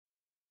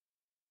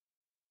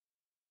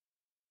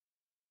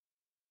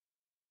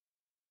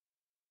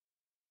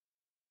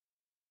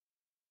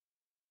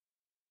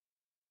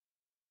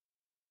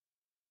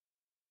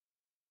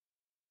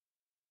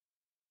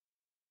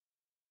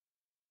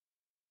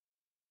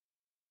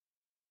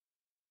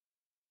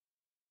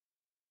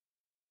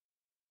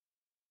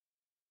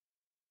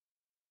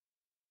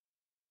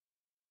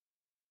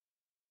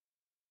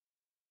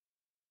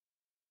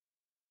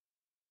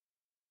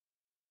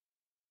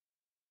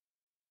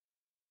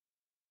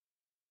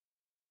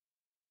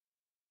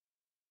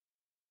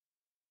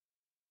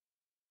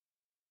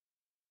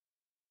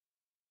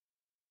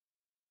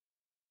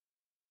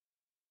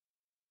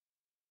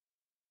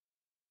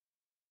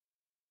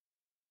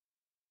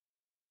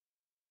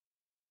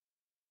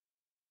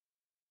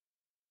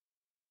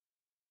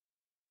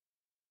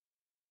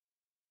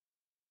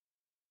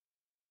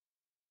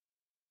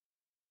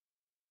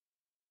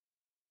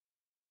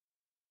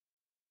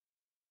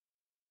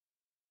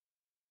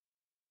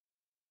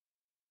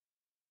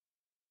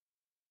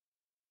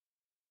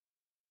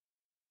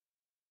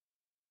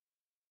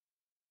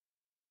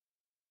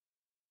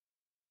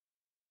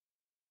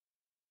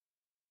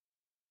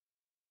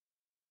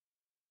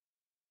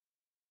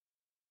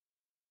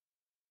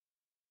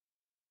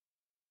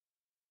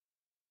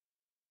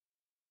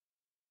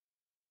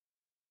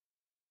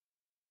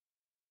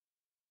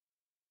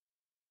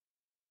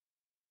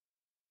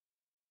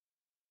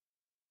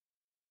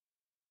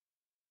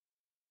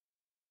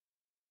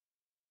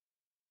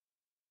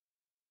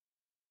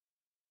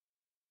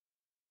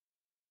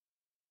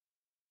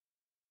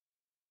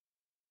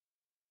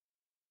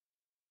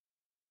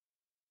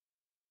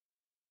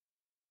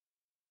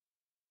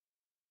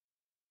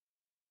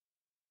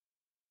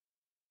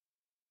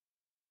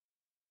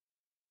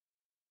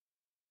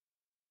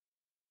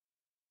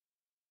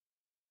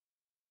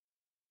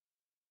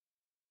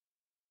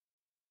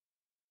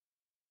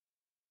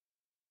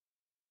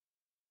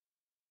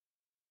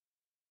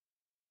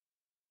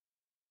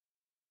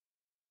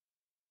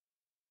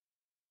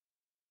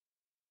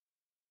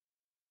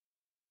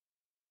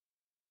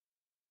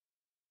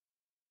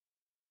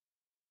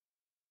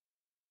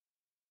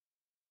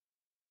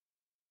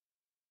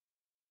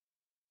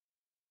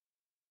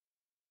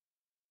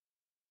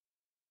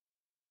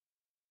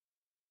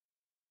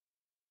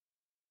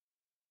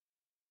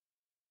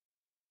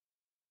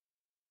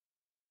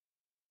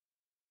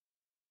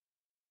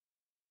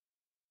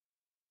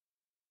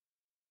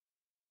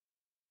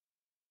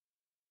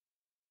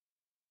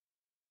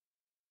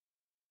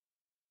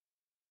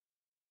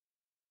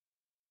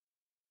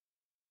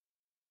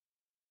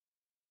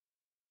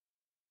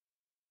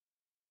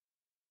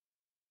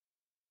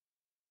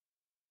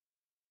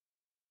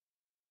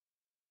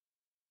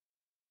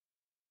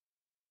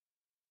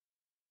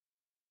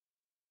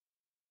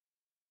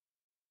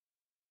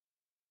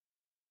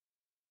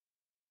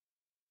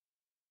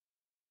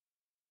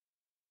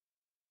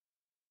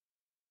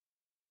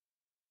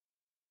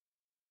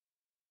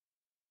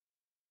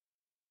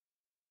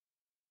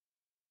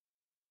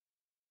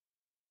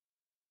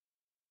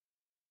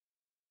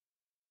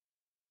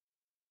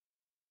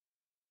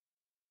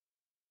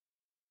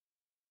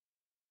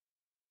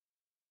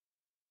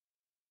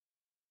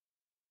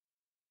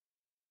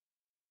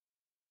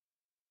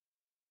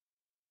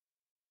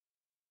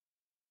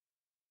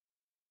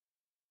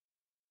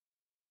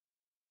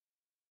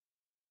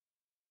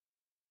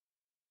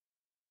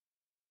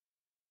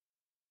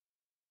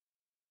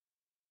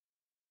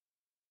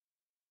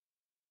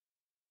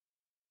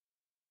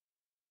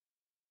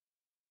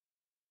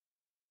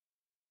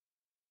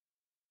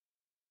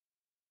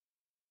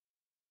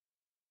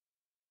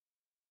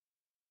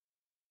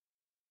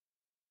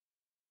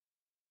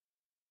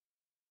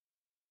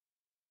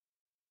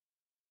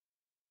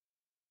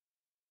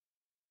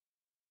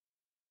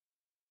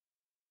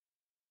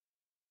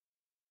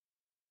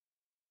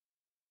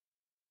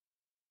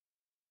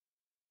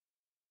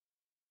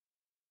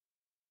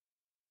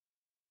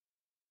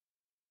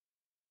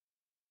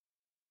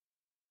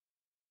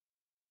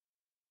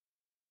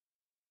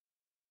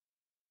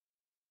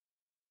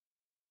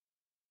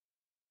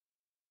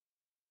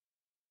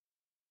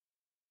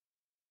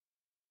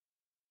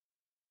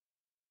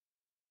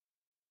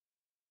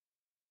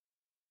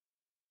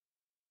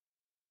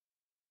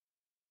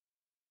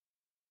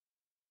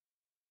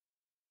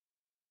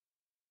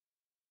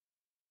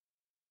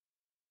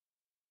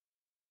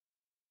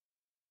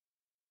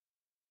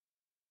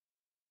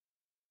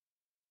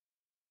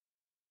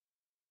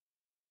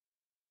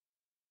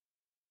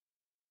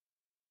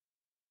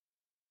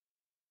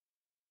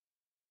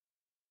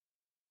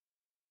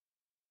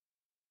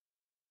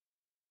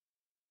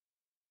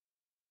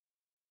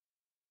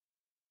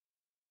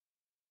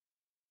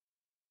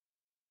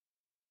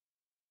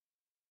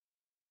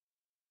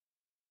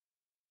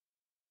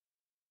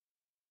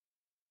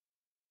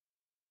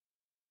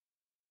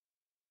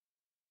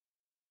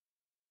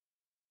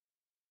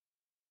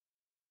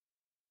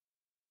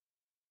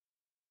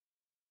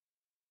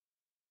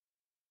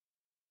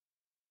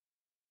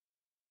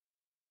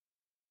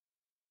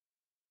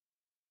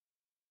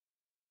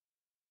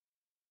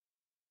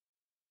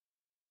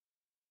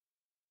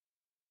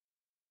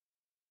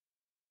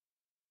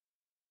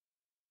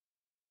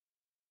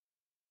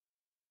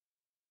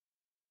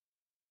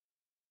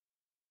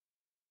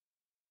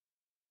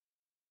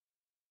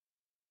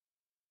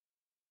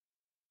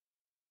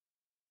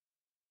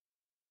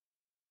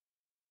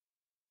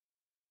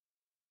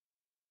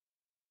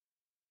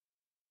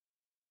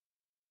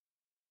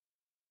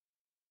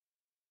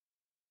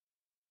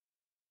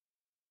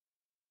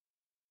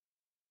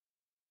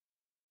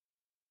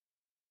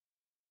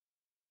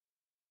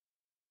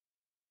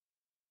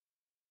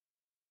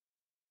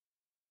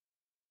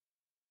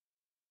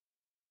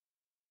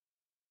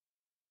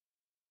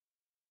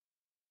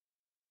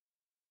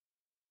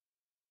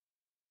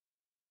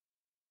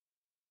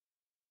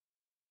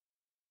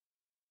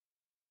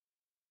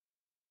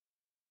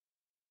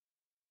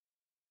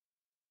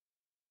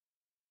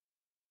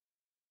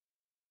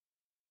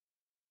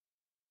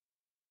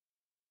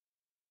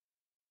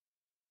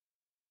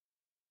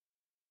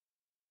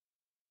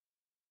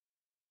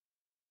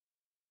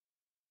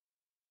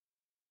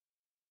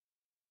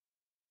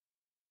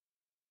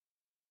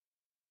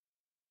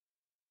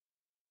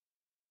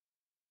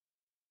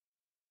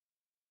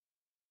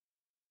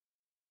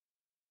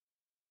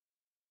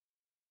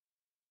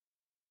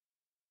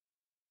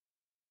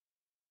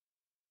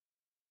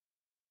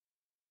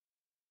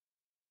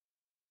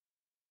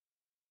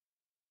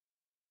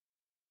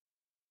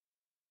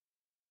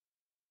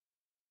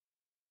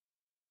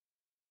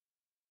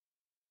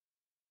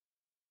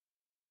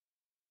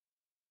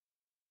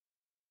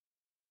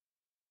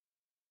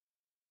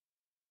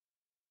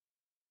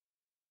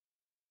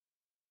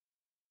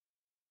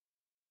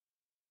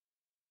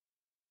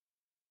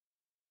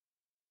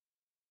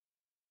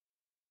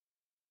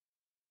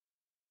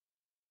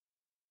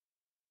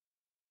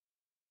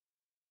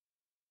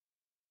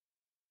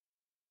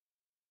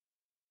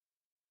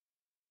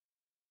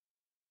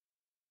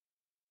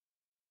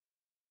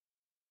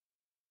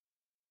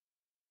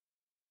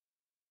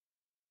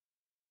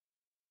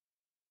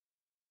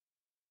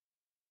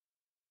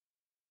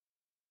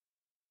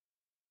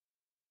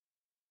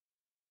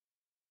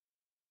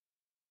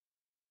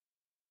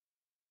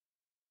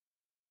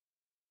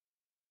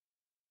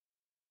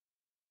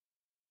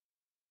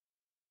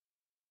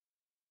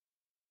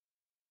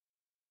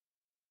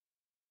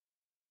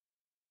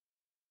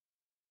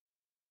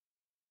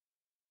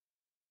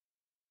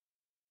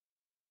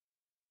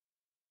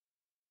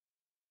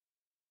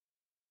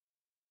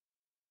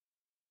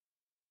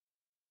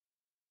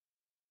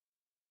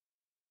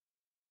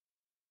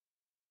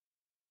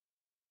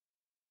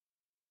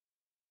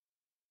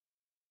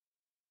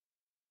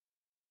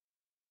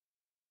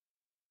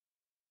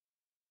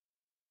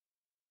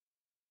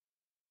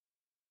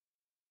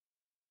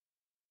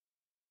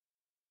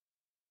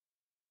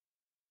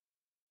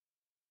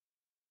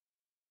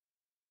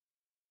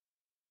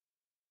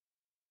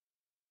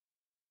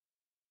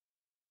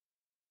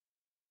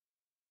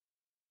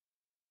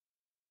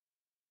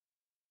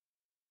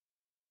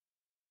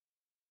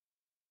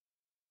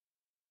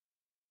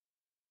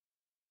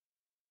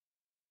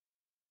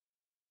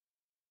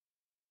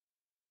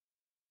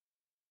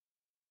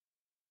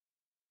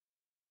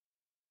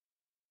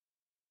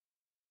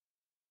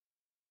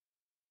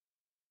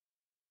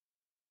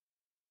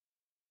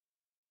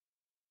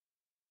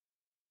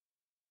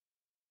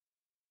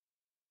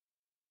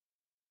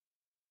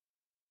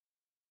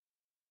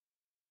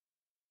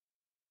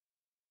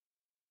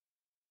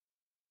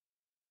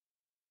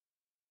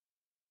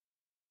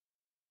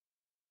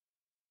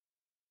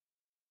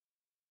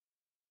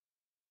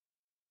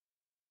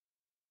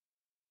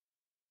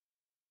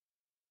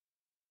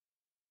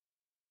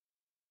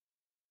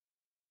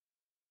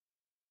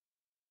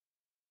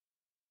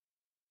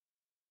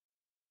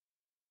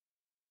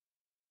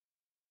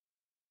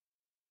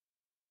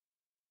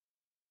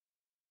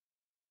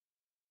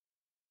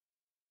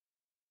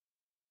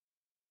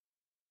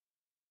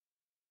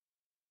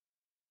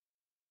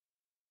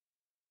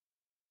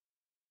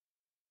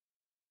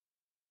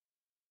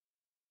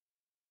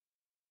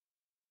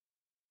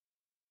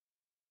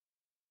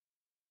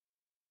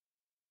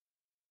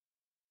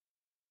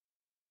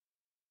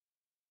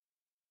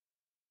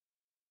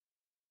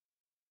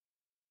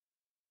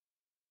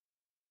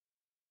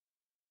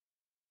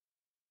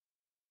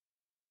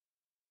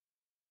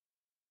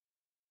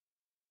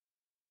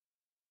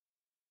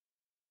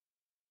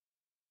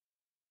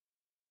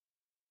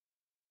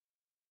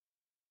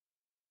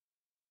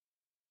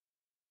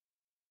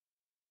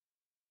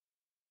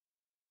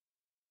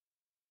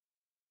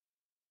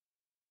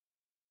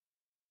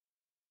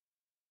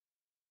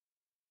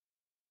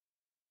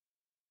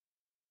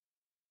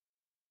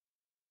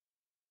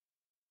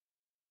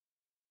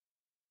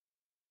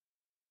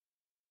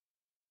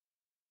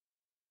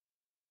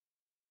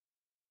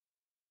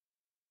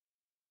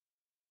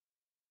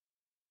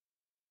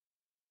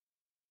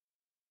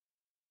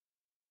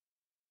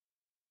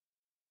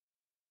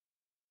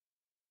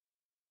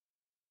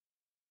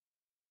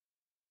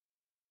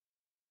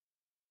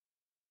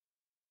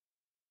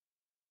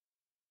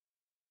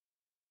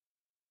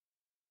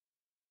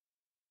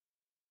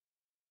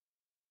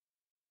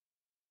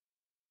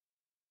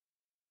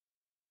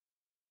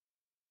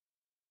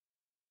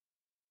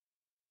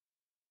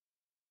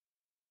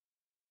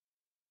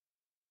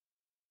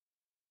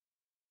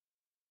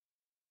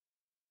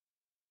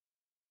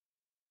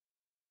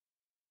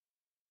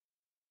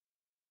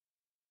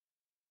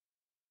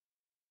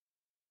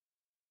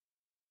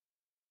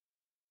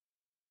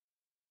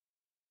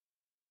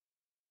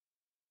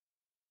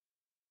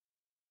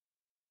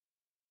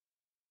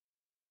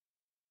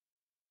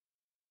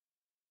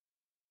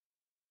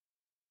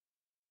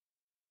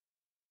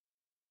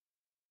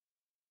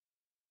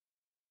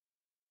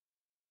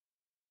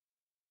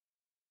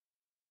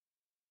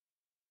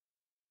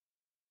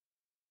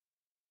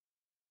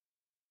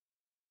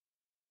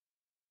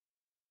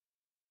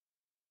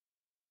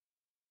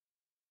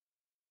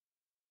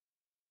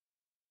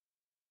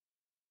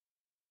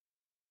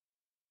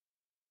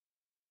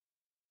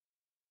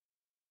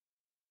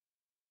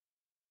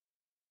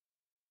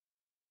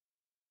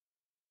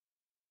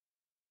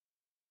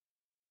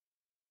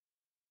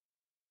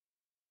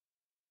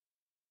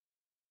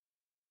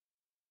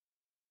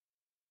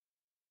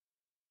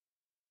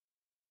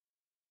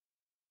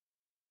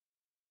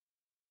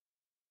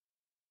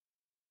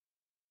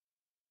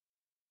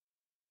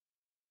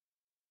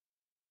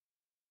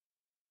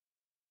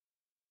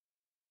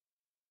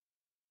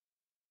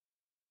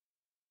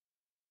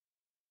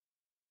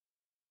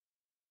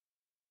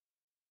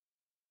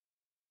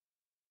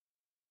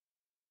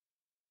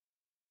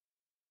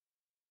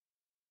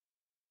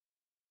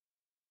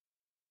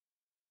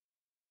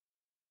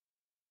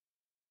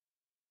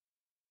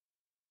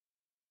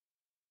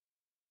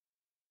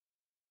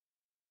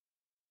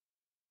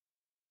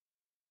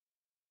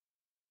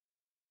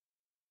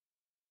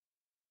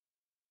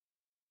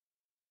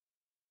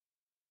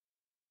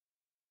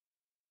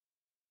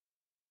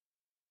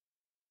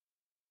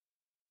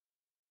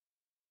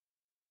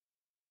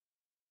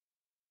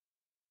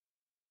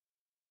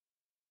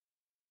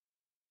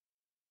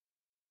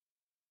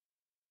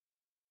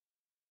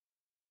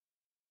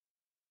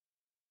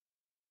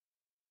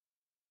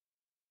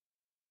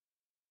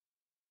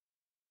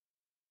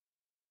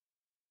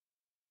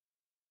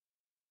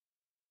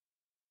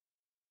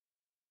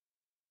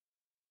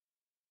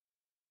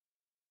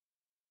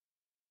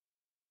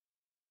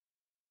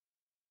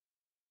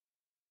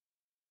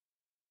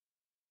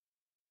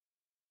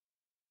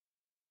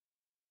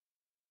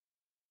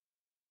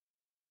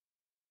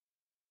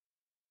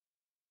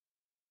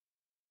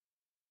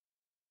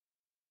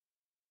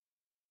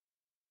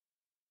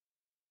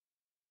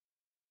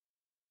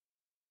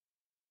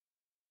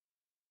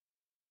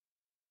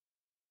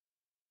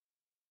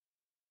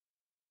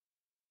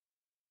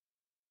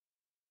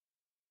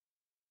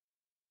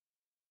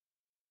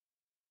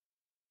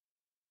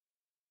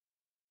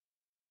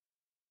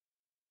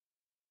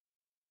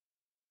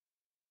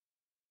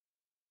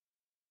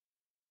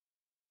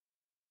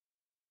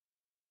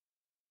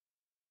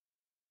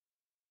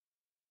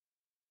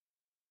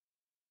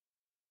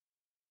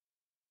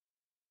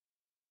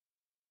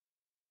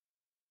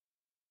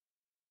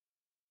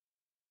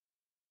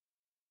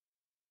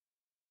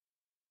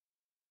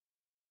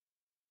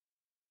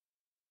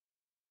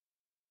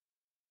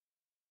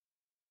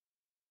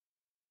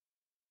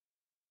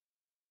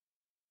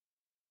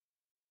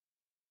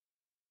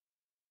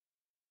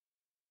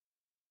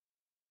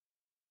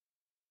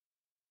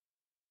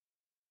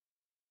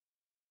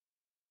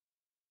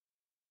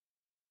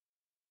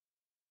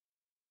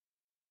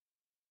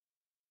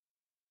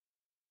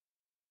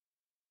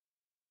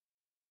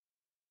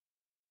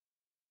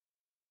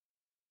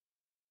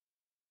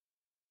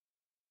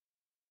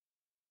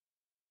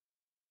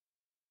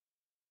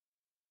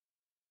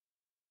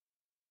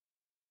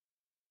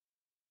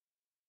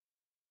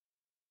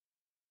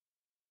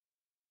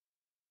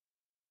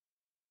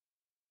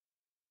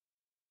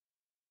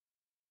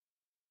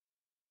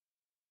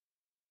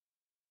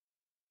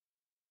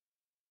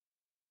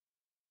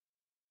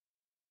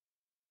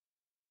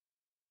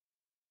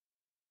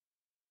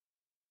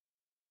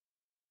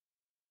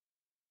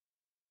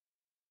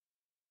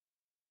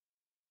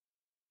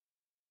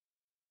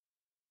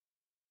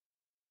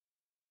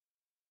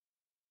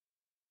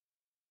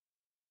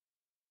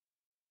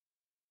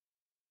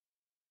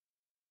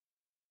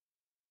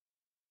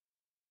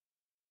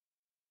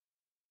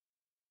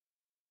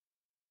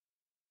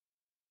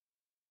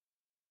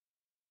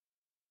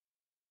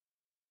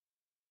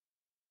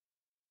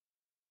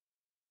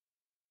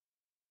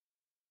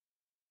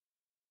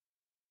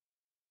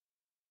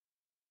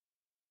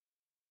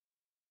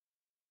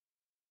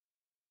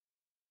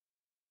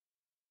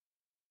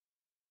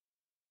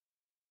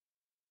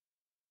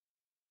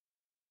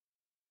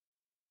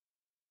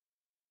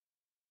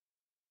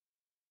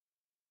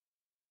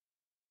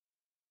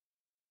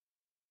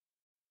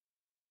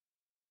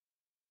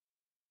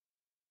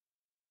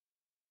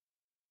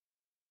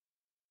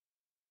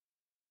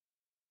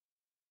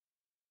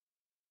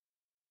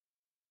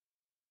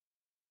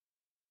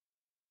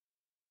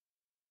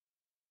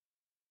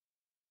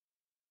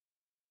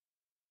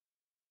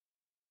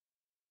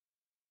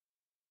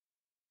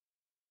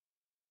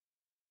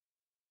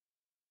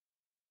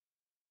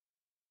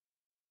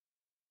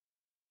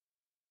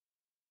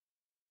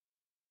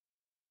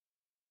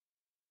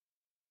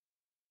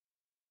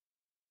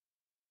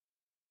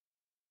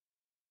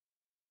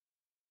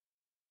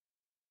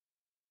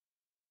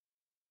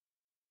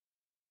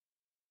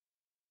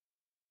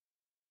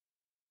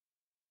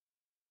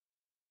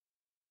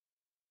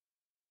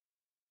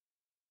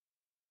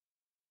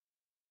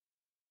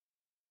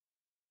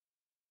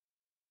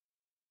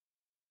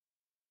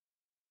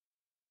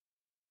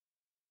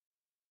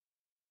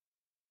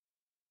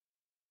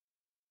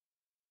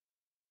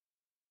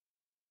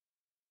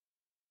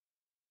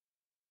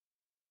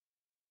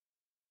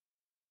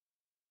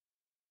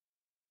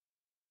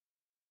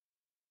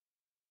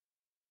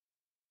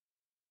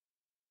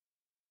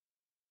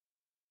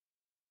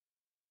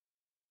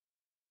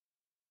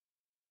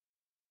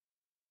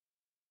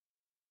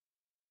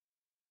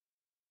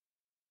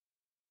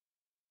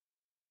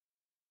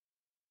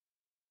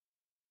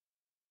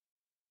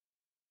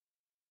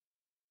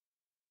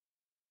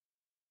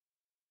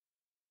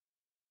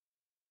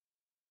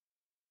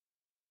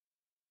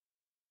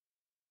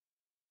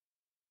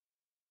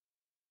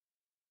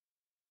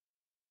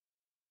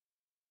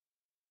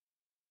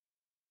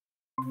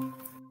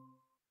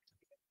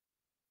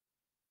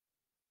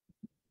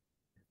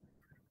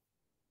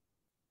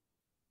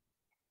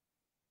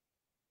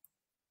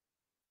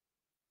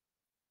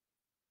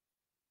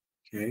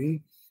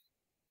Okay.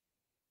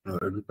 Hello,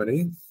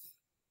 everybody.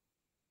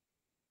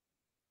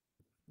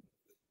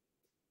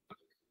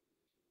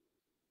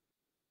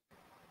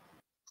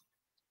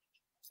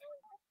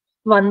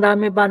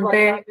 Vandami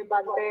Bante.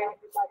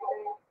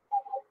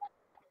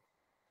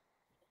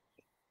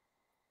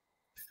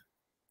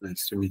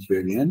 Nice to meet you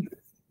again.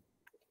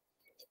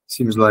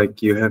 Seems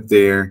like you have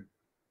there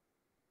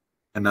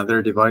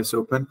another device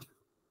open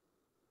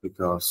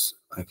because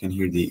I can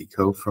hear the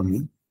echo from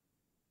you.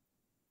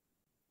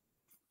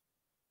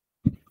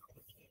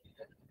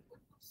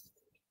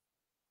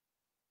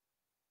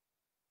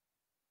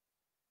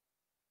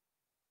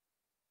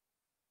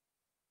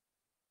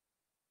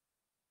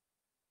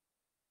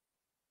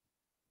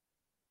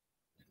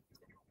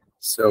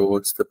 So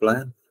what's the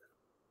plan?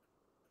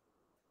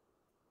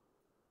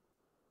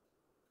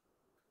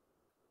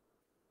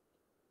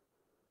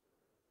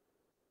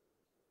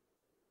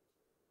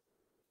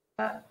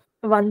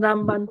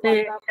 Vandam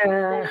Bante,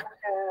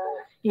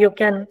 you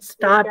can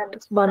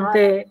start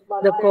Bante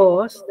the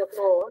course.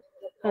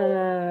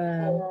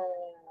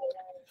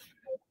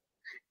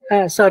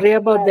 Sorry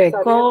about the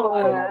echo.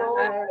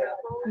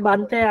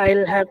 Bante,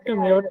 I'll have to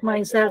mute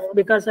myself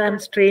because I'm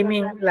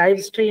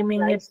live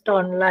streaming it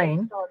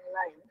online.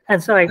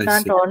 And so I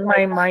can't on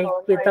my mic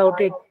without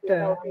it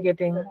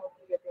getting...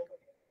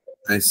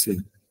 I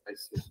see. I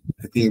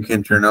think you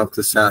can turn off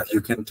the sound.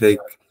 You can take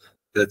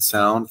that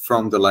sound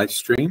from the live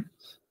stream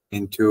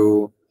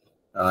into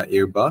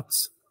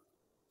earbuds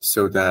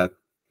so that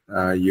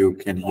you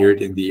can hear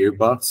it in the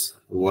earbuds.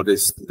 What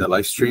is the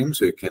live stream?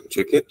 So you can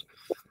check it.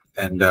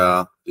 And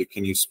you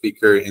can use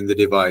speaker in the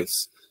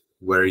device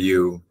where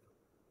you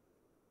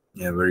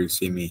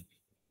see me.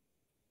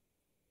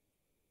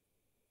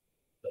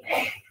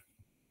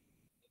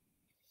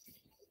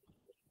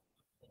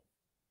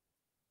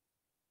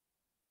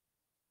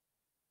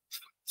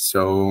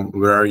 So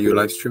where are you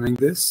live streaming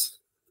this?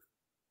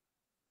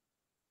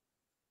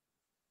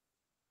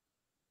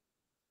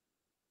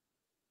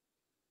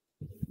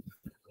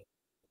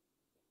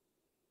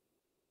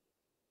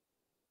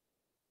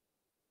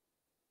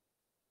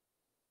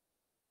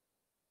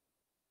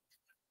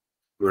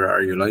 Where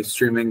are you live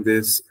streaming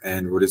this,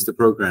 and what is the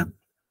program?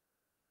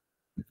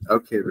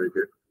 Okay, very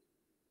good.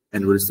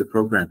 And what is the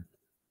program?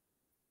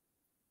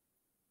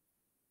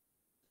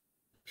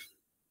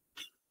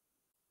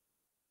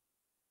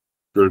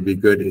 It will be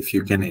good if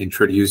you can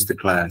introduce the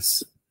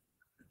class.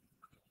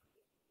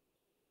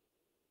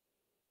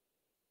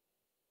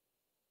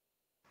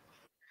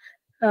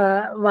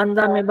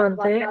 Vandami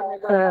Bante,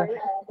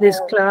 this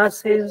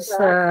class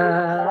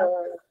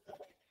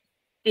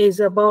is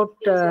about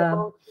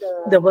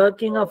the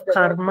working of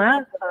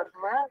karma,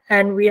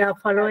 and we are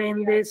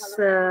following this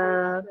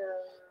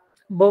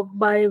book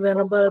by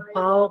Venerable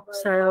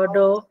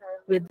𝗀𝗶𝗶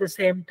with the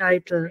same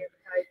title.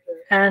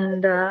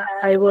 And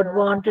I would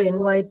want to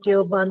invite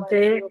you,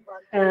 Bante,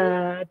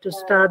 to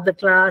start the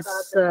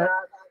class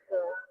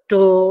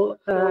to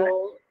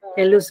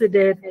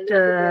elucidate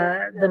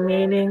the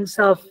meanings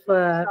of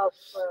the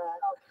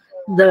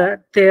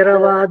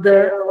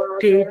𝗀𝗶𝗸𝗲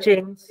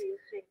teachings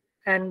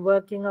and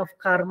working of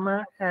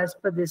karma as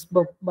per this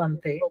book,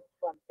 Bante.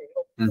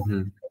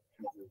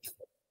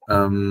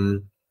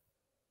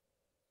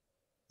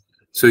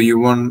 So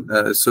you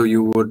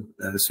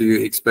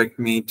expect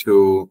me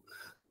to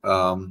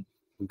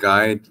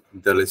guide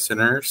the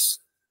listeners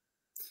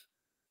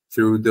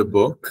through the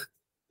book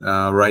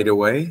right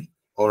away,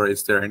 or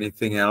is there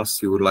anything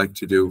else you would like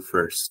to do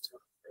first?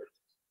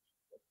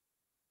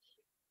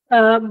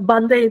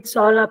 Bante, it's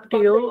all up to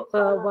you.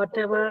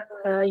 Whatever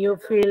you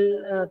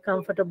feel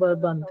comfortable,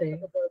 Bante.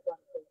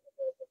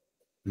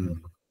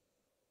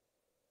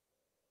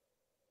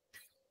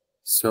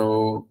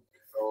 So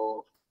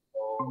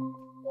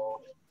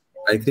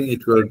I think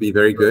it will be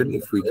very good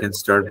if we can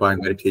start by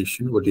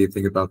meditation. What do you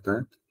think about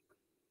that?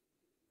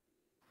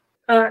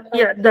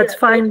 Yeah, that's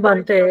fine,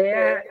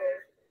 Bante.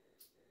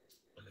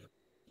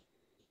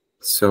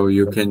 So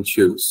you can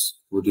choose.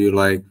 Would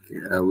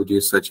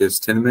you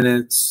suggest 10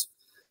 minutes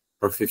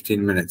or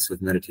 15 minutes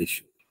of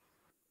meditation?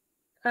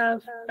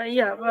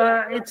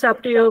 It's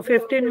up to you.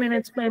 15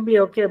 minutes may be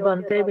okay,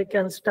 Bante. We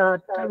can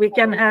start. We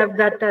can have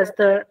that as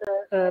the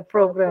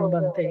program,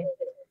 Bante.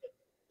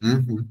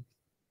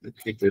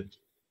 Okay, good.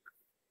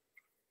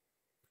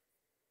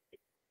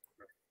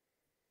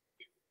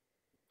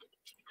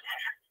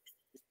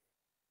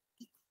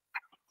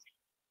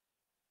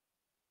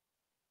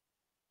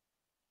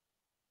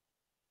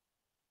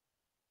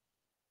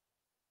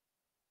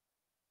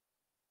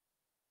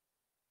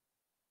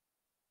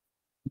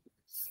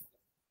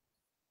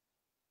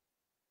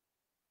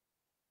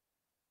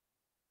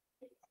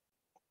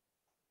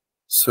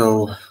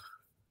 So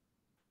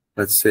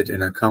let's sit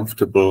in a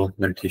comfortable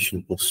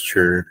meditation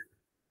posture.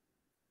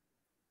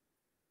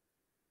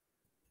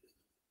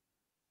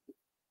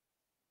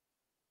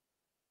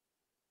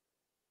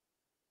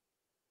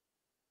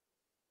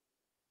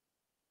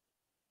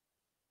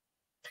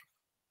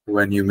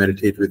 When you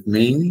meditate with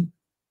me,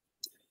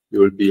 you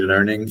will be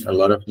learning a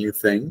lot of new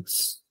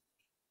things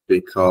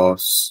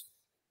because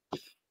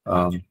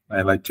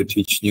I like to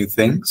teach new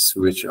things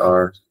which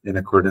are in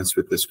accordance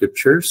with the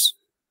scriptures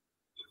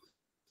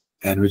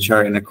and which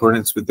are in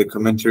accordance with the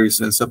commentaries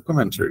and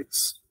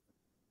sub-commentaries.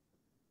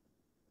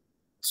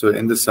 So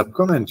in the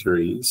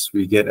sub-commentaries,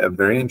 we get a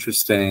very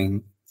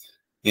interesting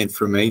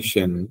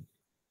information,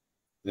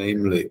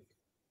 namely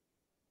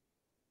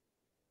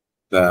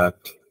that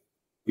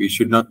we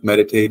should not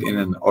meditate in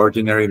an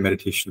ordinary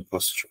meditation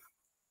posture.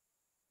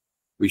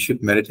 We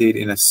should meditate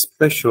in a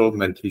special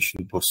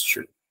meditation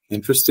posture.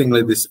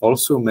 Interestingly, this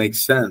also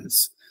makes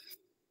sense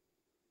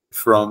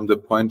from the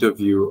point of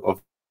view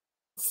of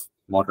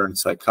modern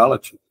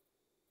psychology.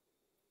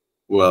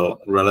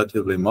 Well,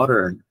 relatively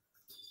modern,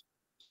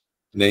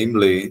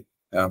 namely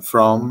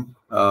from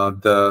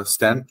the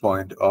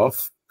standpoint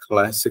of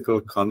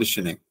classical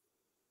conditioning.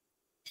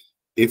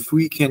 If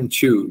we can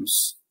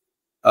choose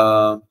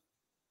a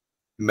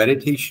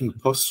meditation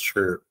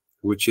posture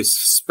which is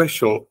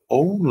special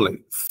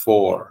only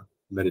for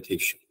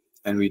meditation,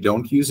 and we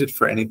don't use it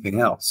for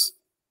anything else,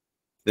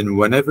 then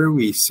whenever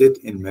we sit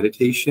in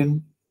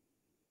meditation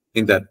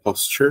in that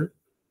posture,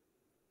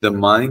 the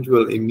mind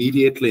will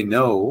immediately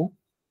know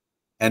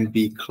and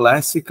be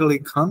classically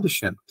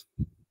conditioned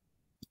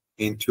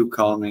into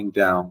calming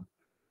down.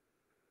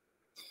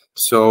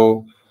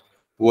 So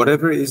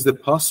whatever is the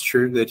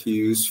posture that you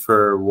use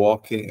for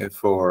walking,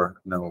 for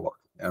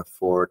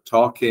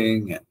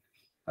talking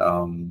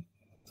and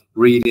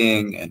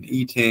reading and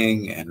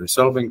eating and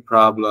resolving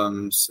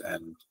problems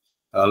and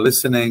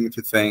listening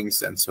to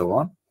things and so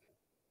on,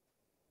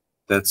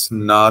 that's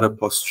not a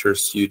posture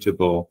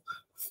suitable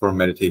for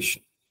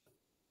meditation.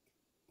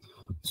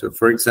 So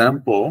for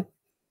example,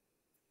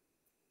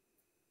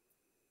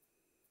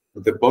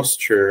 the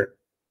posture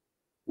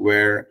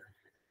where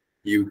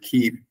you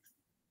keep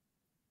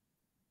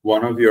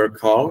one of your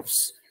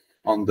calves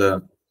on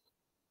the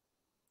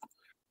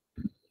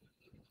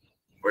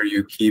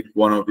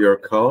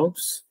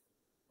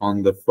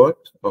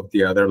foot of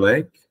the other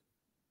leg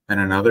and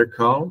another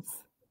calf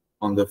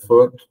on the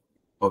foot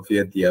of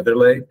the other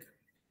leg.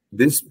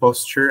 This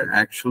posture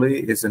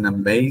actually is an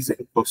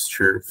amazing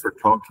posture for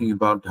talking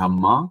about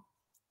Dhamma,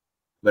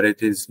 but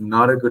it is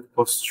not a good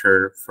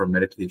posture for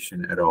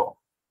meditation at all.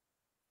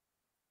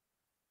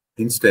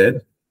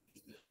 Instead,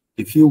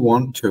 if you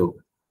want to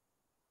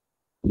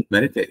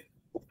meditate,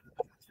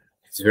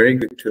 it's very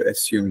good to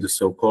assume the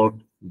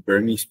so-called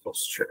Burmese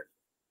posture,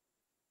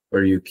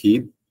 where you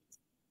keep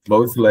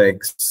both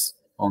legs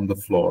on the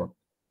floor.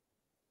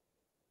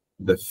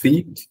 The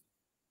feet,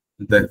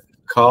 the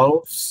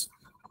calves,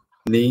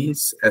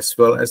 knees, as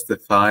well as the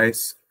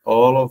thighs,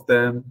 all of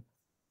them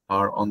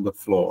are on the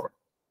floor.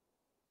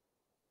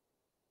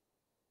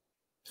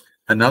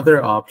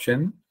 Another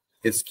option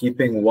is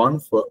keeping one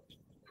foot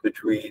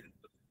gently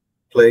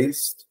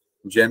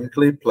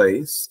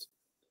placed.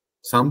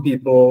 Some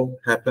people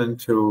happen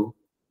to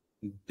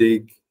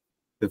dig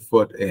the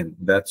foot in.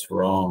 That's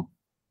wrong.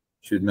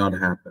 Should not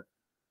happen.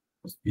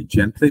 It must be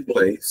gently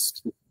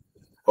placed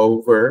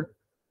over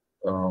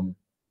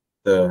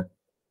the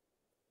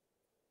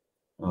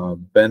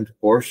bent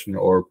portion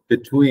or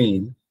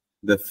between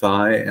the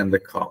thigh and the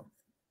calf.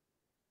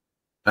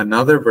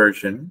 Another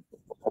version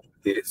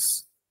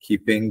is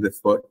keeping the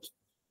foot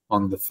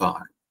on the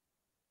thigh.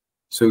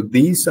 So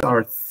these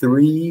are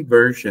three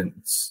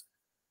versions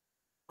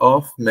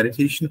of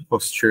meditation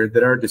posture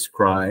that are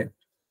described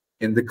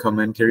in the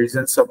commentaries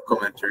and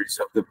sub-commentaries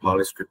of the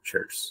Pali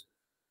scriptures.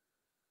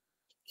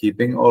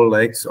 Keeping all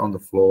legs on the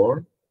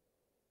floor,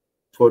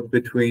 foot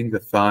between the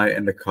thigh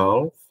and the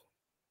calf,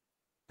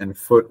 and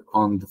foot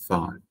on the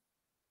thigh.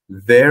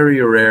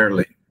 Very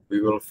rarely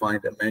we will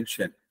find a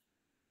mention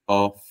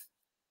of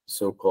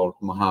so-called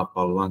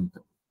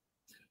𝗀𝗶𝗸𝗀𝗀𝗲.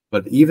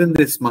 But even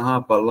this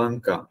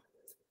𝗀𝗶𝗸𝗀𝗀𝗲,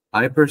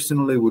 I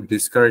personally would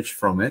discourage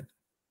from it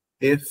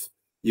if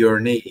your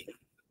knee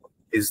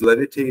is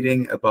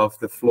levitating above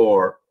the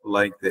floor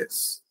like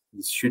this.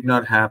 This should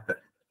not happen.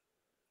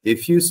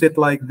 If you sit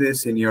like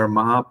this in your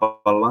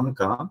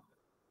𝗀𝗶𝗸𝗀𝗀𝗲,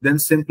 then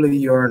simply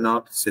you are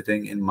not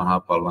sitting in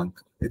𝗀𝗶𝗸𝗀𝗀𝗲.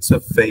 It's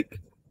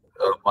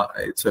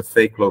a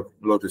fake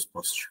lotus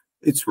posture.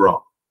 It's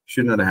wrong.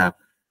 Should not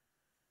happen.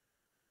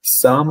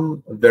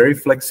 Some very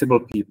flexible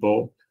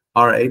people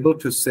are able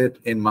to sit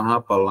in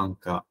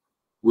𝗀𝗶𝗸𝗀𝗀𝗲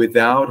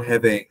without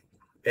having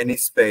any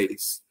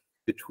space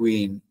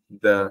between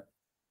the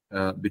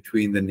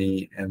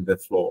knee and the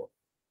floor.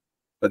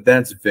 But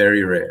that's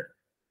very rare.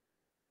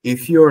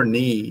 If your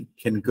knee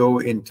can go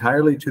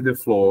entirely to the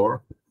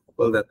floor,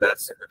 well,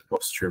 that's a good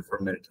posture for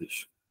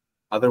meditation.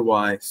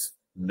 Otherwise,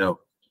 no,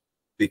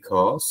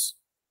 because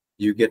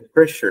you get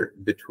pressure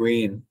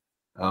between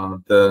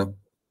the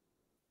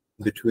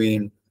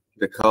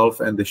calf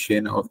and the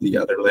shin of the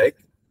other leg,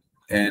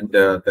 and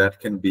that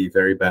can be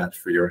very bad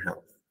for your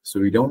health. So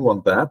we don't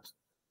want that,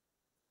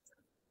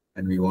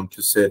 and we want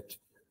to sit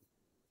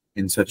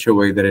in such a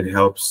way that it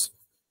helps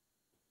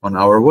on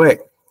our way,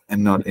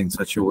 and not in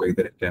such a way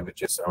that it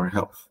damages our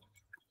health.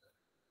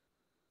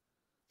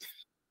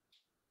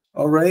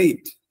 All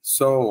right,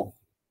 so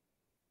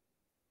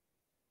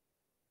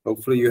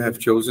hopefully you have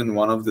chosen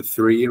one of the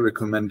three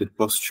recommended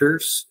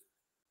postures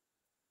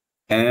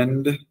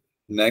And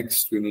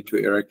next, we need to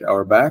erect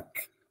our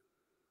back.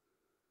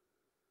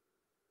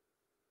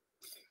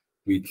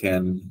 We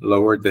can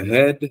lower the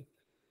head,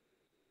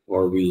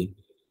 or we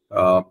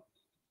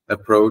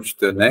approach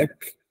the neck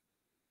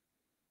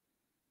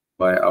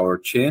by our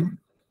chin,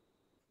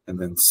 and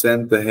then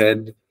send the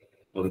head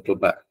a little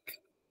back.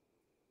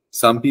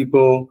 Some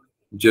people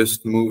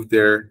just move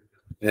their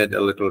head a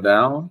little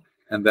down,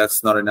 and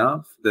that's not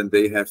enough. Then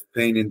they have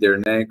pain in their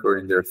neck or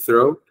in their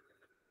throat.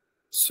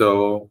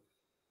 So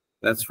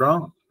that's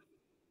wrong.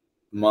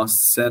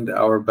 Must send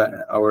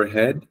our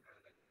head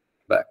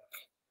back.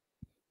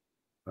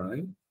 All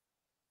right.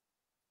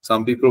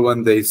 Some people,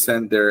 when they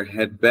send their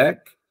head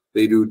back,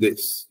 they do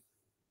this.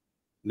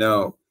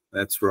 No,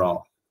 that's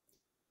wrong.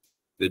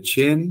 The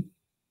chin,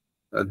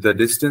 the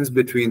distance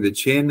between the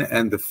chin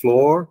and the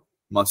floor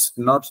must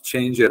not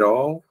change at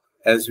all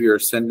as we are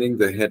sending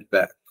the head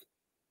back.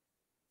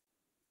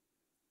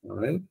 All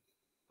right.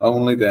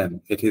 Only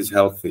then it is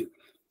healthy.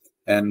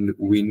 And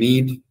we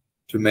need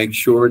to make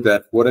sure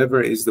that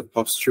whatever is the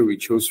posture we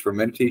chose for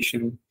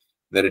meditation,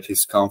 that it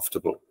is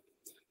comfortable.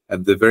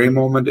 At the very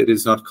moment it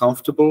is not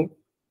comfortable,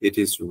 it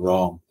is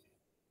wrong.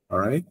 All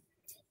right.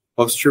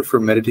 Posture for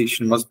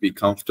meditation must be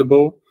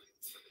comfortable.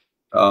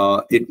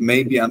 It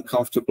may be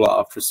uncomfortable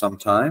after some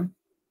time,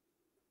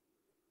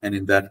 and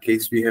in that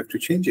case we have to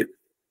change it.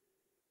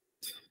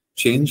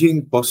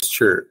 Changing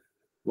posture,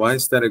 why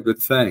is that a good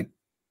thing?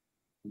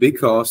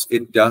 Because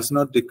it does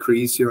not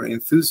decrease your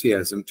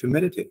enthusiasm to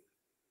meditate.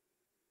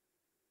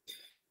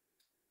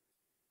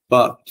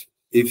 But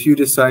if you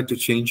decide to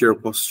change your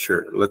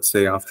posture, let's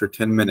say after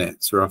 10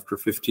 minutes or after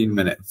 15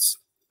 minutes,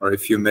 or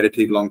if you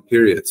meditate long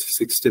periods,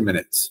 60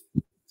 minutes,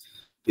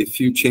 if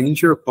you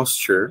change your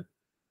posture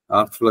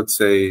after, let's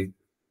say,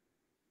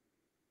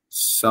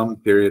 some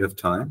period of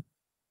time,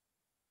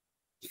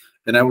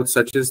 then I would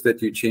suggest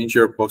that you change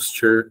your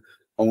posture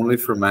only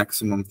for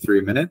maximum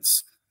 3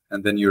 minutes,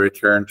 and then you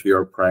return to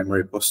your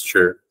primary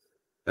posture.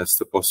 That's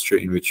the posture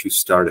in which you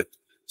started.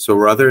 So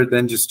rather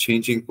than just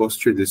changing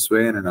posture this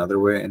way and another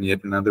way and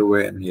yet another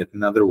way and yet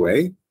another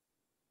way,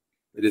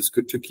 it is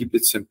good to keep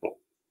it simple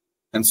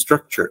and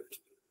structured.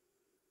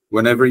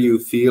 Whenever you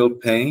feel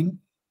pain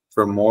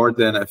for more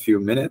than a few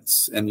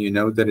minutes and you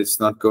know that it's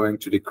not going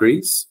to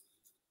decrease,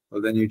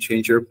 well, then you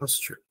change your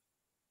posture.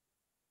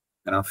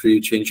 And after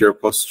you change your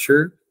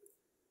posture,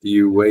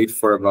 you wait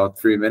for about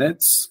 3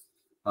 minutes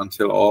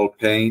until all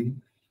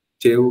pain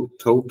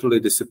totally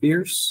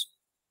disappears,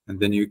 and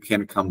then you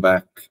can come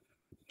back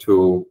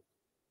to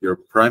your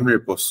primary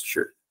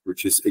posture,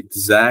 which is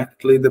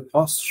exactly the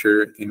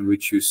posture in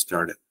which you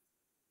started.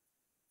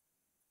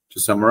 To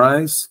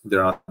summarize,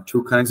 there are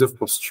 2 kinds of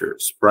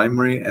postures,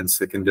 primary and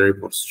secondary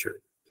posture.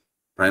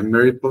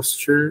 Primary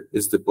posture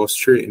is the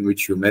posture in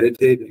which you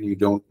meditate and you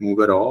don't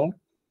move at all.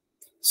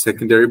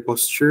 Secondary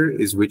posture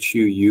is which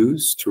you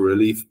use to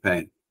relieve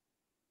pain.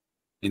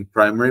 In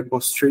primary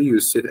posture, you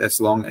sit as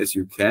long as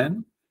you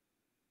can.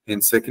 In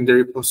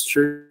secondary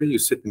posture, you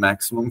sit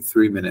maximum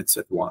 3 minutes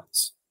at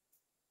once.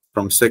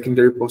 From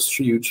secondary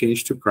posture, you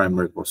change to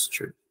primary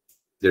posture.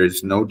 There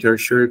is no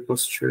tertiary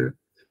posture,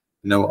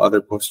 no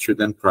other posture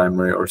than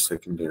primary or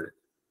secondary.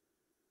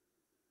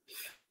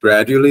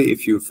 Gradually,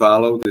 if you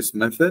follow this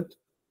method,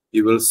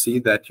 you will see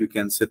that you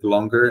can sit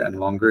longer and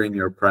longer in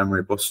your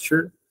primary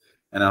posture,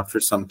 and after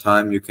some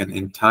time, you can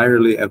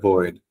entirely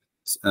avoid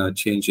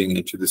changing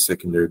into the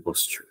secondary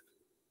posture.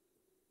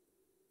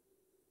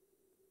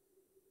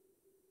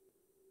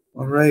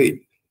 All right.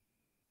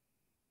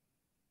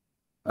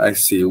 I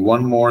see.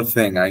 One more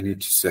thing I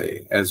need to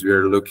say as we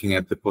are looking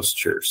at the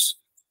postures.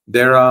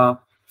 There are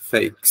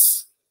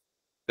fakes.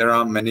 There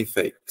are many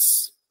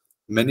fakes.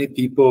 Many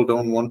people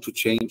don't want to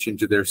change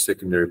into their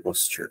secondary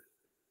posture.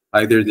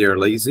 Either they're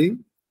lazy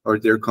or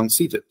they're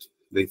conceited.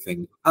 They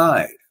think,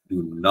 I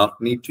do not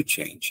need to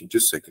change into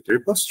secondary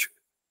posture.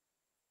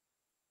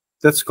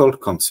 That's called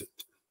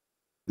conceit,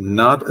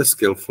 not a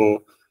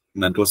skillful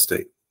mental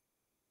state.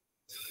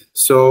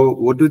 So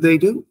what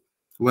do?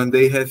 When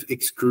they have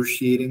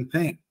excruciating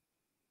pain?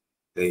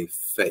 They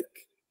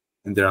fake.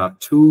 And there are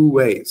 2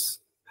 ways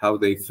how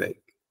they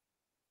fake.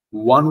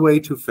 One way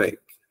to fake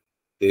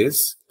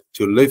is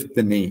to lift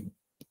the knee.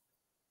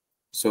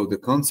 So the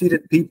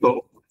conceited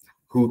people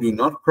who do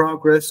not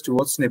progress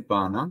towards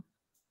Nibbana,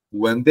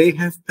 when they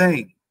have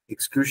pain,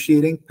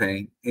 excruciating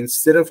pain,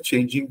 instead of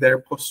changing their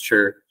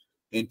posture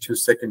into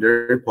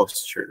secondary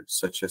posture,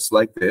 such as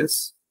like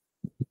this,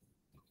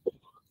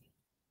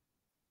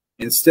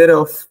 instead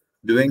of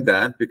doing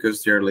that,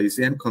 because they're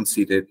lazy and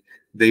conceited,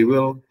 they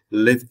will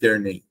lift their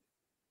knee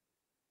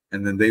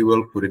and then they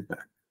will put it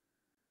back.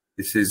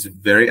 This is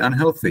very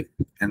unhealthy,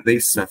 and they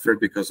suffer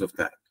because of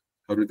that.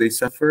 How do they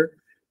suffer?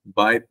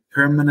 By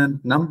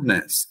permanent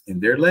numbness in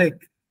their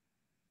leg.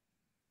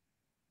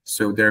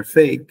 So their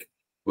fake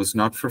was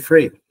not for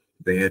free.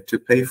 They had to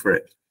pay for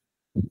it.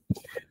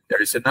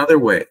 There is another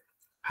way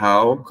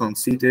how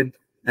conceited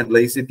and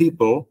lazy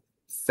people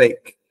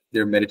fake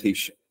their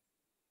meditation.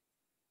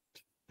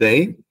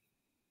 They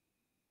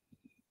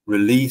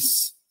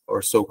release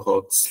or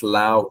so-called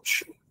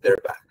slouch their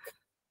back.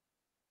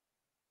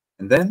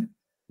 and then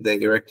they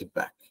erect it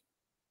back.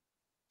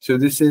 So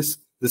this is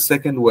the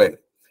second way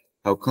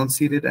how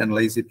conceited and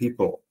lazy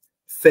people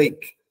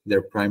fake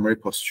their primary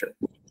posture.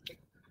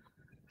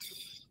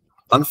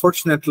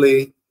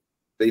 Unfortunately,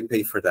 they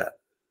pay for that.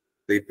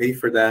 They pay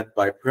for that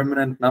by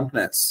permanent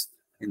numbness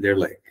in their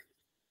leg.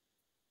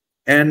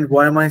 And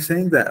why am I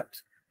saying that?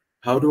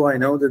 How do I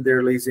know that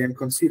they're lazy and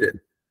conceited?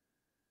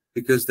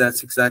 Because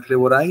that's exactly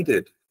what I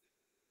did.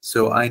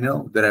 So I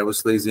know that I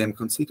was lazy and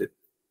conceited.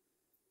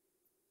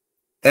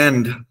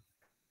 And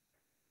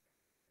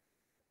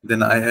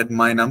then I had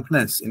my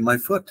numbness in my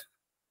foot.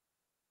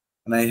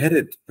 And I had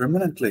it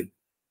permanently.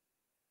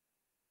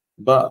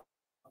 But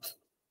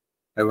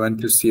I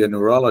went to see a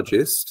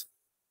neurologist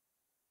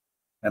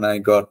and I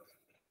got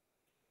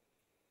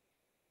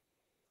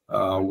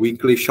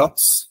weekly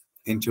shots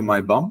into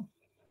my bum.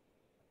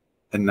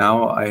 And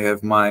now I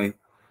have my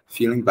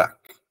feeling back.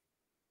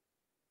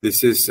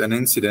 This is an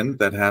incident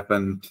that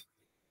happened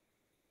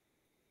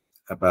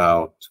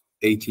about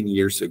 18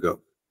 years ago.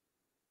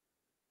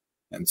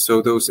 And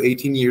so those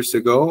 18 years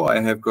ago,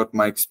 I have got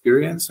my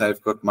experience,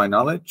 I've got my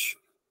knowledge.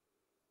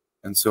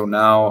 And so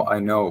now I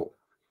know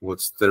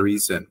what's the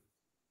reason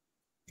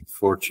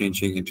for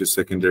changing into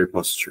secondary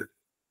posture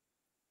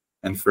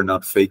and for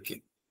not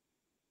faking.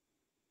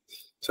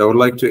 So I would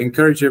like to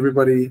encourage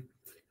everybody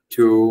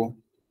to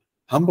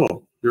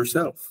humble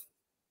yourself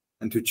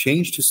and to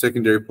change to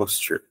secondary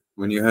posture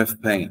when you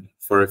have pain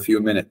for a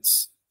few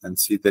minutes and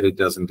see that it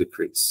doesn't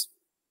decrease.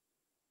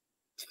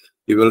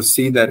 You will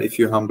see that if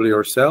you humble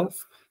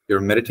yourself, your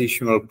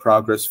meditation will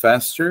progress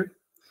faster,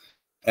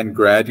 and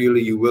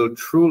gradually you will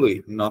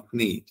truly not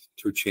need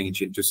to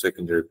change into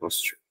secondary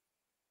posture.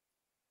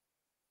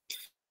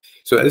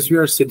 So as we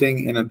are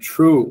sitting in a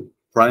true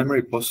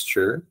primary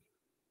posture,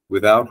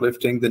 without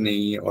lifting the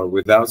knee or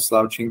without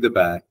slouching the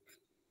back,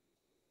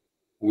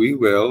 we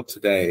will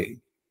today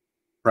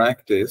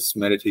practice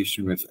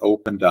meditation with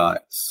opened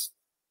eyes.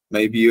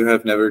 Maybe you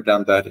have never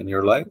done that in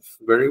your life.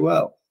 Very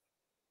well.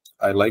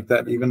 I like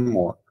that even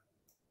more.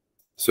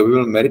 So we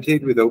will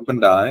meditate with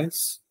opened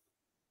eyes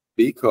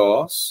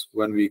because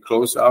when we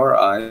close our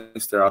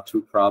eyes, there are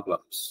two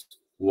problems.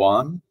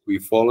 One, we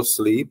fall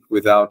asleep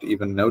without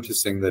even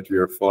noticing that we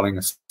are falling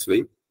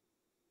asleep.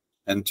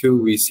 And two,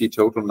 we see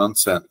total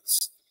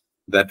nonsense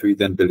that we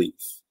then believe.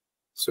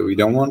 So we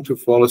don't want to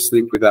fall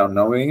asleep without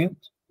knowing it.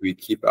 We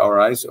keep our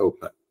eyes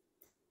open.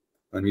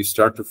 When we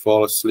start to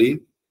fall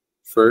asleep,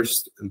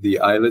 first the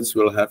eyelids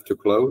will have to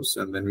close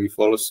and then we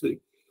fall asleep.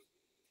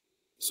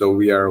 So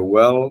we are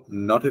well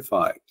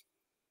notified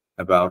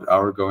about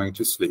our going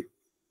to sleep.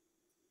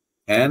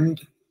 And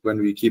when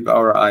we keep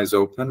our eyes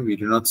open, we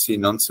do not see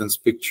nonsense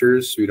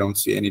pictures. We don't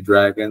see any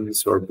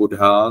dragons or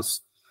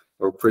Buddhas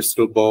or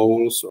crystal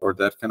bowls or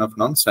that kind of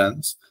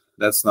nonsense.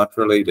 That's not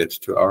related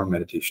to our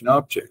meditation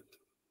object.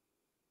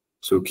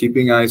 So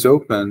keeping eyes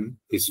open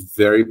is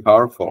very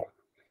powerful.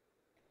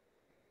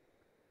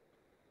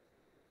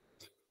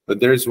 But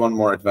there is one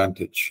more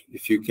advantage.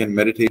 If you can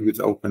meditate with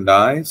opened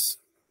eyes,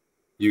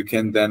 you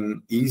can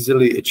then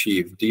easily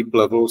achieve deep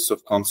levels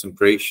of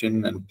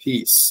concentration and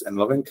peace and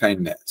loving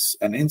kindness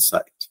and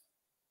insight,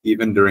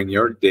 even during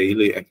your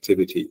daily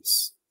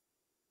activities.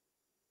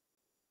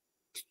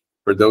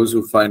 For those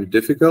who find it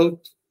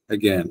difficult,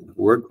 again,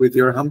 work with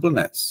your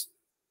humbleness.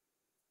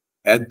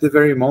 At the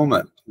very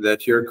moment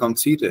that you're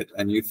conceited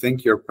and you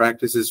think your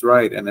practice is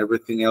right and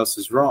everything else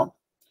is wrong,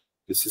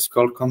 this is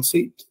called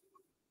conceit,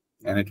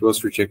 and it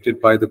was rejected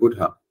by the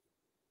Buddha.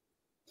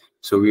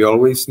 So we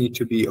always need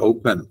to be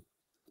open to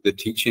the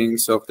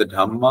teachings of the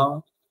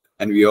Dhamma,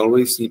 and we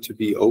always need to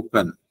be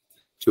open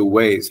to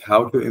ways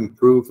how to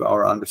improve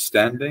our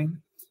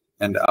understanding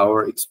and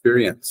our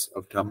experience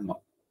of Dhamma.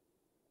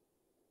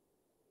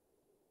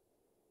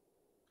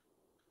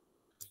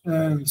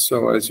 And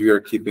so as we are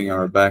keeping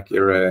our back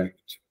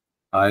erect,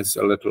 eyes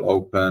a little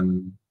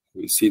open,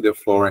 we see the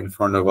floor in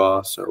front of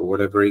us or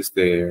whatever is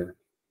there.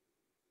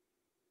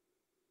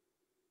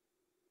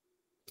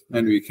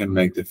 And we can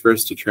make the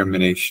first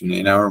determination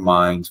in our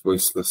minds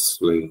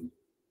voicelessly.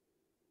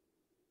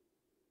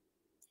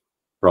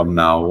 From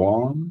now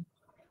on,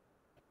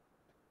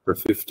 for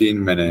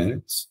 15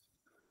 minutes,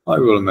 I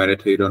will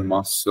meditate on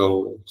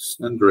muscles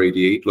and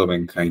radiate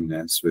loving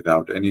kindness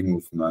without any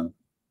movement.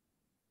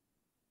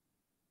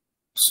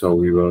 So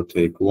we will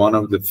take one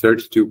of the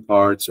 32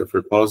 parts of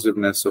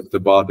repulsiveness of the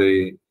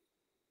body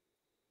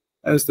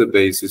as the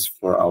basis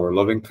for our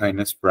loving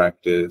kindness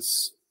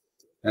practice,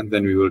 and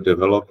then we will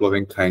develop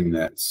loving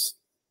kindness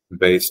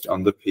based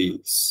on the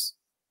peace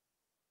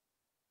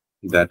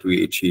that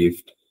we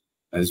achieved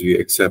as we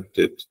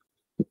accepted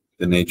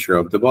the nature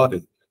of the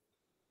body.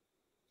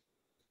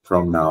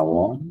 From now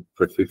on,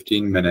 for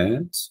 15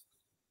 minutes,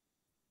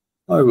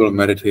 I will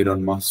meditate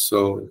on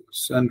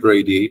muscles and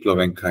radiate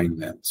loving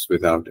kindness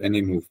without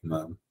any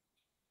movement.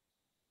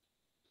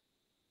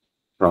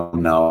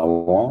 From now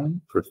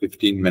on, for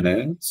 15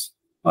 minutes,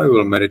 I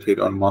will meditate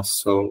on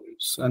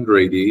muscles and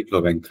radiate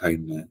loving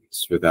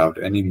kindness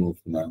without any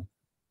movement.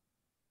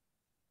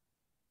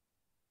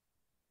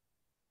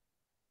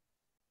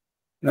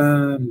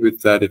 And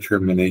with that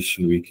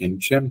determination, we can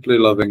gently,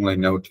 lovingly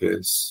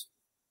notice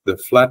the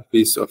flat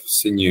piece of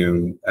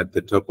sinew at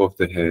the top of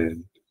the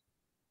head.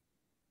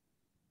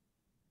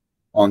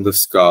 On the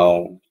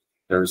skull,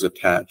 there is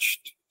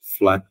attached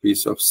flat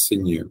piece of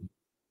sinew.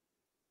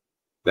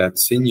 That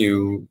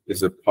sinew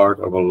is a part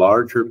of a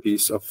larger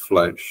piece of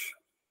flesh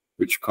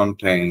which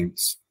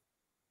contains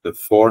the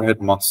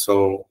forehead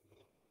muscle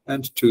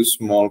and two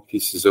small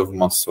pieces of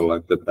muscle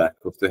at the back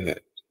of the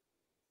head.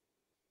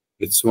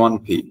 It's one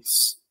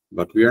piece,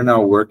 but we are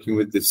now working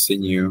with the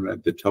sinew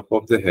at the top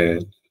of the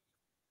head.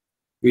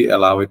 We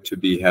allow it to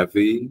be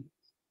heavy,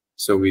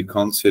 so we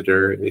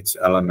consider its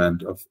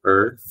element of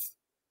earth.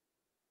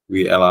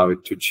 We allow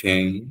it to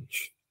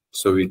change,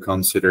 so we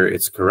consider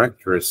its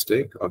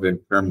characteristic of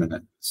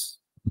impermanence.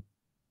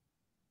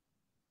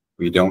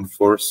 We don't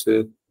force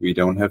it, we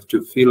don't have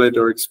to feel it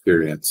or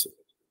experience it.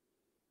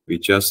 We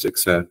just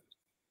accept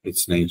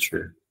its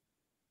nature.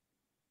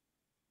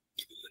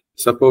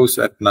 Suppose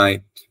at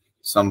night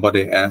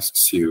somebody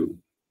asks you,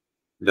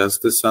 does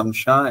the sun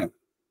shine?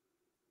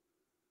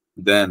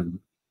 Then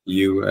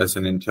you, as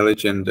an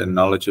intelligent and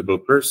knowledgeable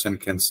person,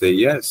 can say,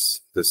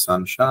 yes, the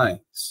sun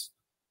shines.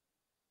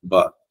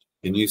 But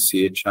can you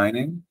see it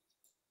shining?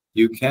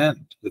 You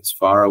can't, it's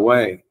far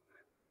away.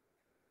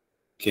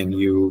 Can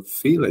you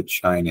feel it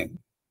shining?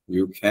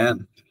 You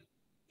can't,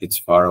 it's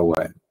far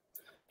away.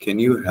 Can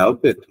you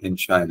help it in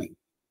shining?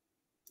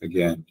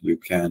 Again, you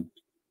can't.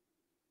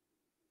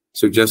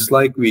 So just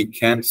like we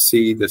can't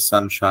see the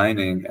sun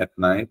shining at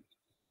night,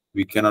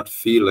 we cannot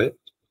feel it,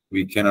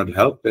 we cannot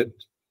help it.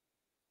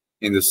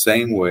 In the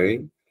same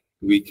way,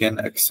 we can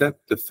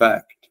accept the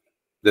fact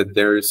that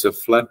there is a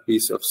flat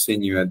piece of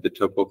sinew at the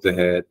top of the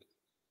head,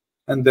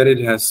 and that it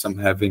has some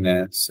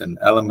heaviness, an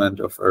element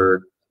of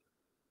earth,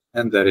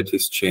 and that it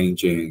is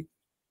changing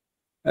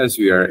as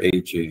we are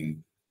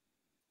aging.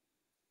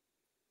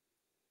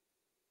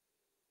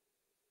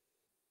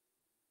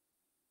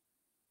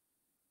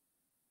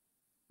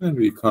 And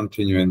we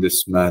continue in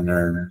this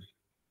manner,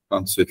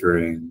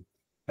 considering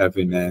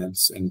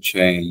heaviness and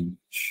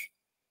change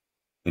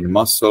in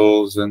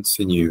muscles and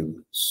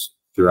sinews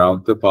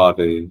throughout the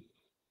body,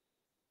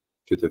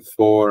 to the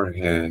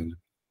forehead,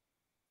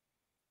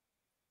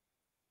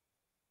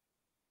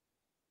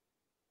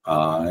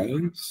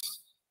 eyes,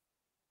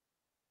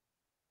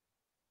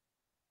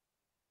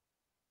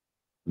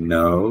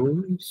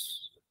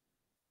 nose,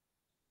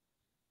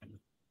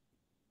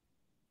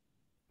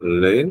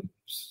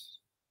 lips,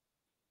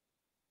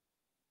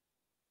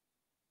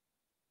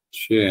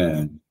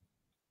 chin,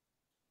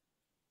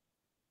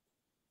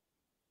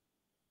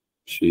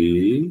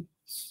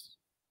 cheeks,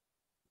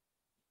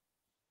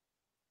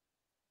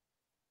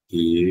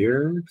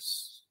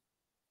 ears,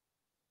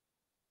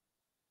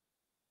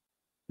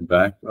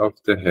 back of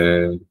the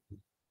head,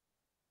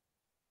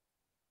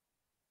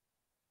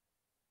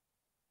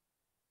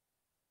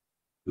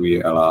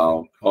 we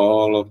allow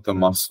all of the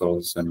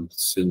muscles and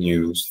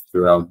sinews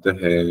throughout the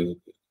head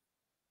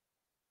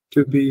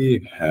to be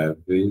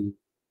heavy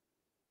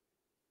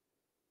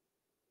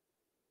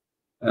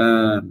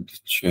and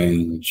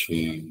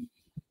changing.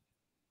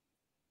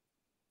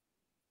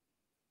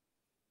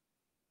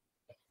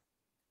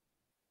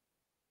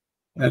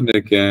 And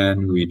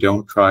again, we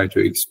don't try to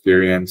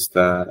experience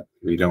that.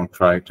 We don't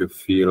try to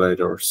feel it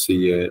or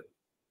see it.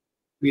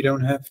 We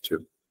don't have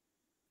to.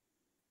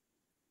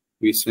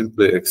 We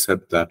simply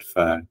accept that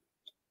fact.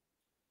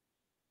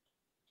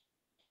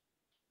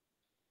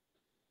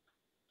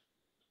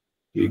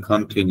 We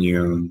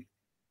continue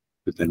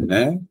with the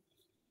neck,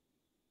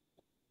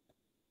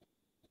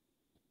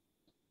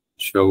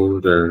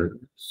 shoulders,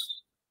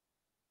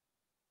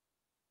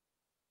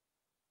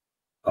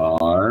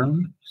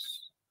 arms,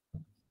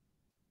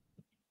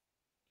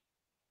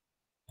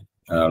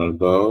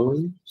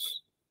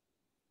 elbows,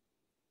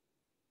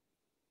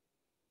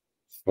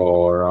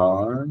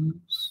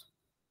 forearms,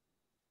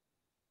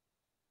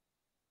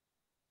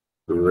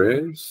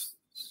 wrists,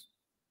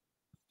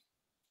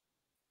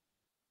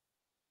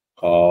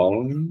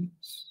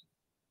 palms,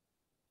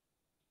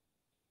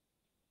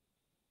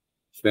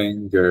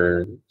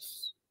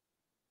 fingers,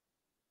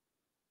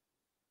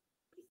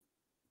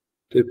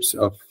 tips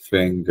of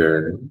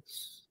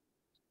fingers,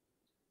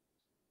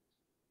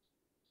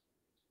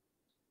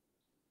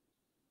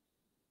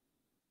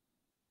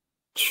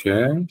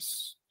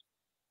 chest,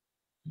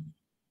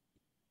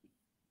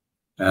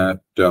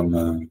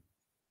 abdomen,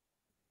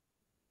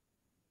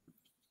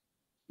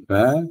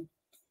 back,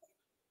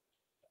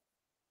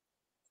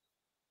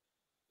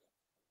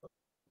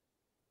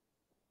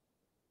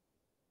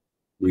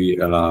 we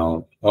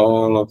allow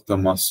all of the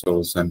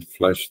muscles and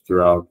flesh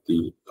throughout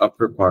the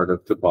upper part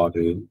of the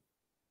body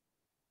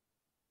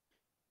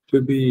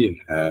to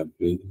be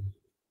heavy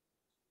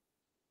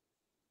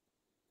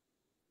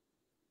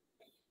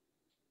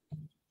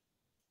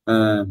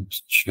and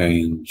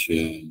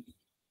changing.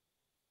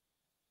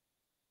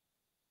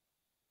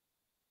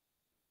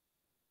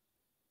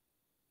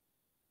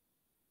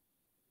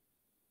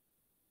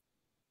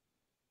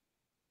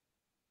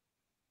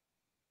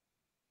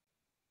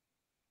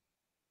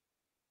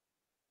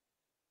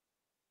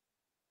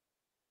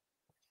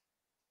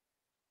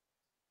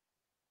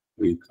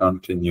 We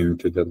continue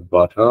to the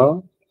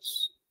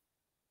buttocks,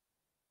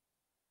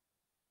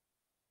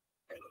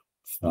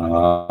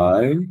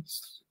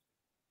 thighs,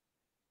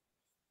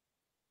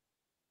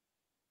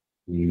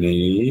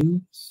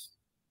 knees,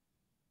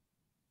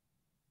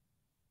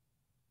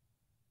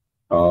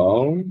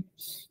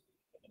 calves,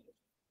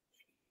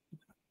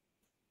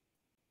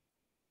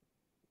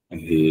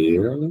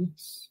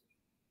 heels,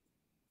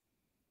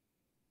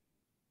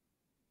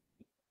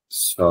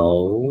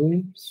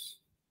 soles,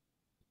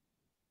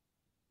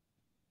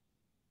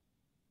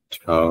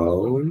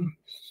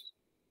 toes,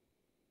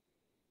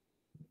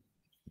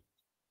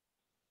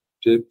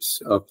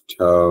 tips of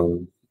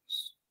toes.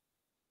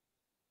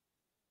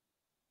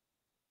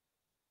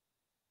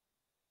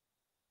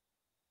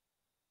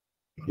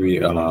 We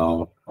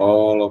allow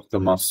all of the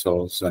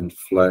muscles and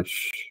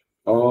flesh,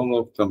 all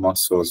of the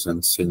muscles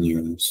and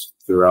sinews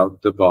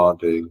throughout the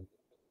body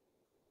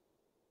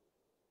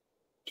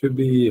to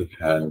be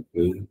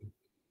heavy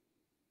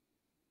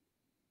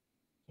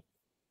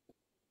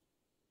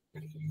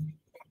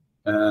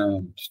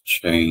and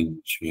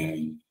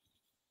changing.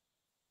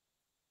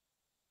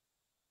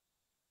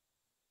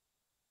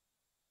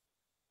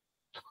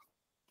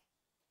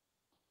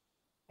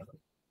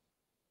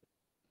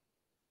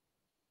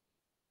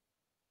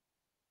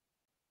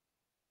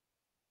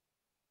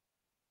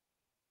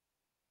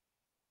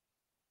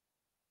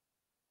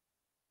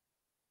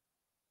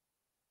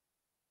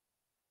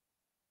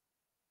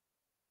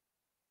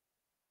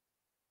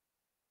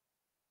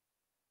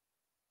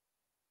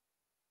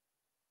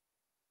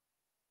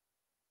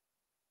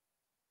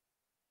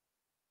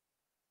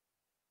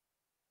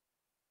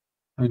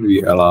 And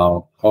we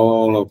allow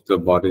all of the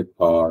body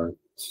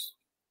parts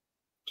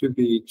to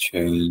be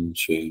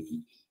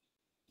changing.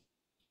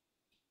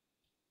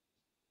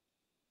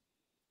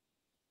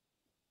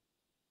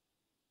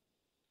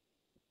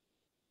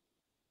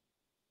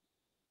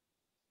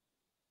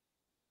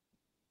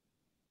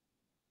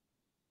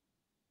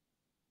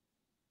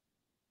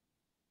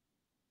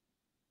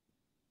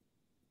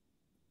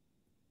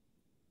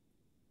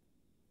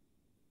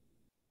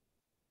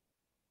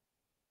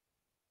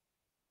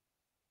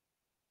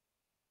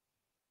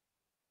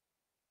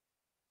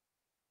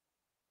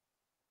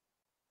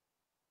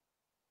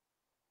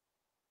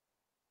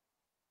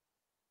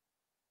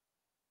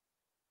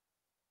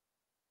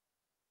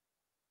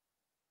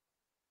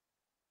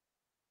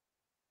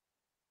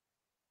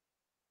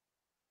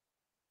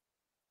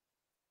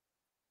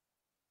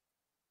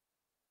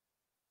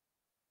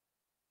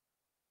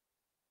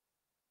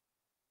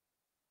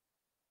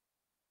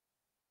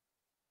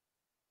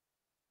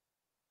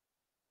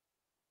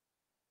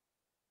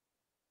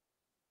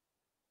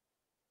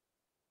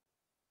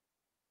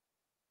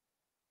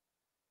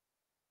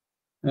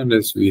 And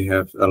as we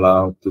have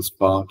allowed this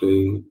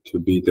body to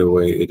be the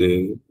way it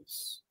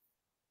is,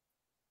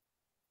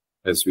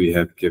 as we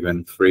have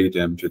given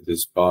freedom to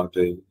this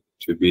body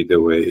to be the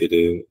way it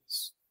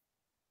is,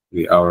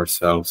 we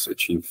ourselves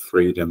achieve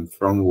freedom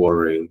from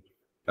worry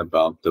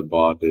about the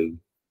body.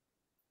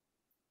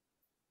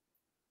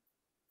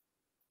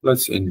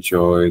 Let's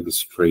enjoy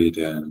this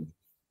freedom.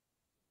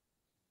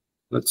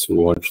 Let's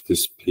watch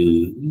this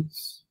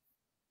peace.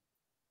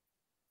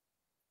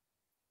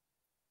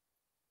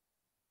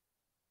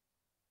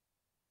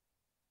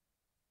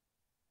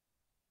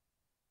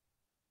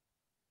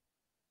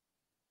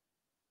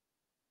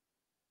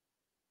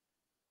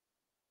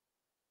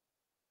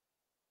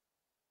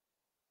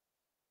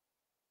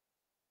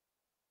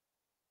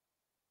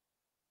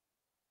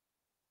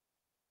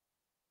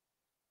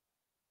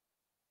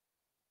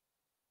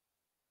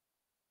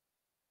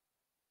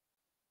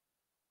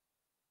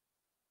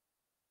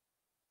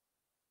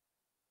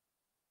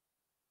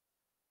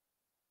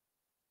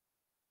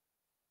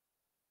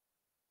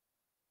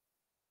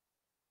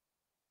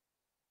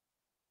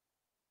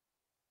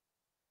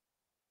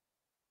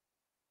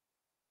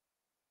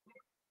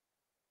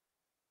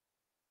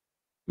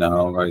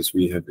 Now, as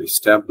we have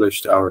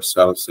established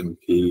ourselves in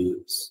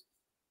peace,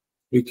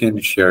 we can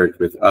share it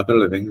with other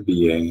living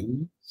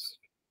beings.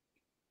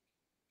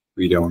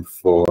 We don't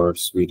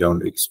force, we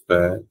don't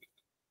expect.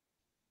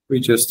 We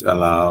just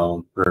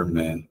allow,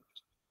 permit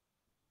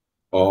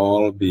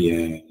all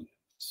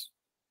beings,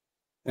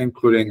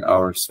 including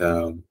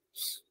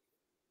ourselves,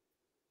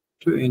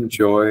 to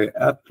enjoy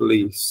at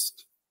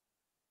least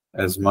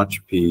as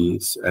much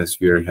peace as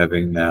we are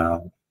having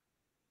now.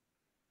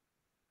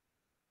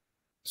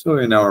 So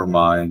in our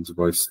minds,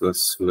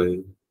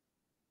 voicelessly,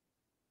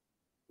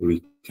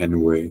 we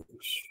can wish,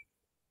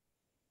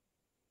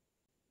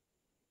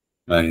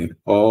 may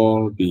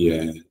all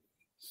beings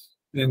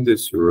in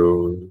this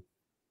room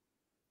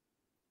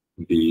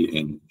be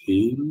in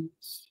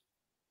peace.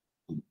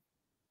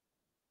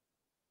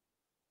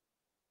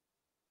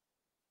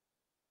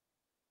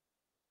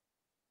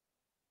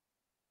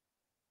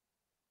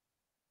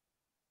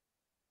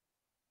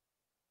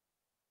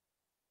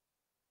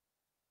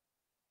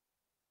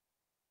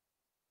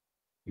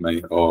 May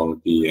all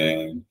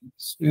beings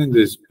in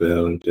this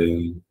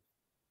building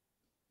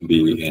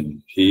be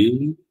in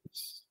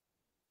peace.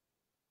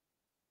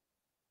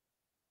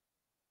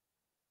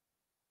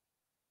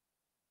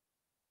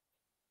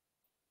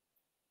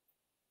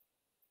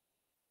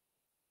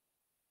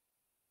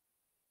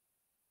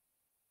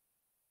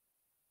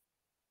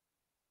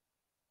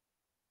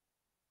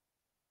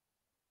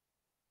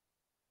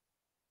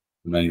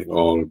 May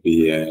all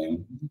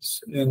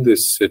beings in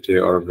this city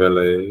or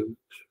village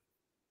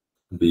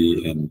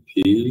be in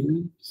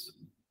peace.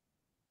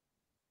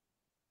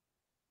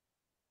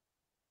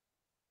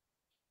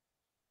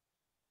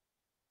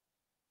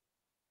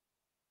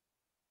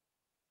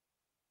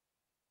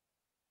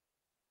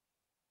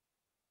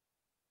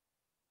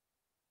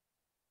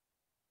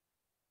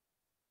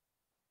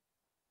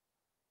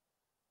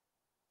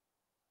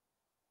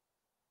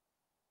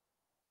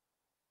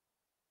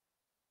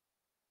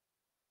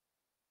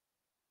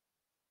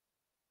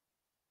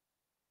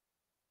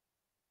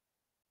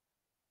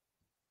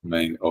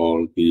 May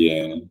all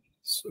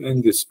beings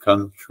in this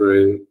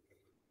country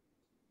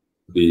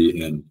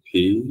be in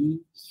peace.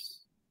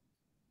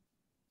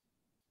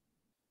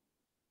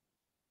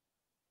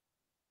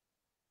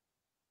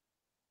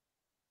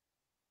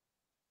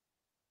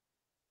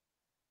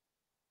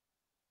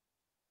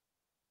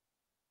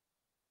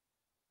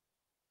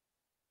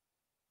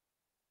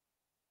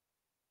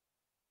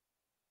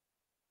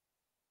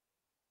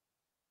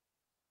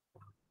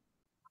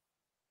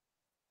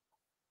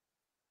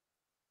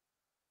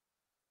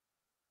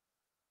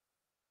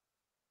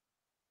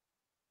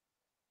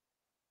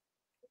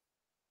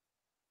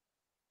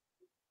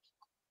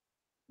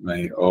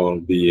 May all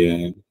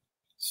beings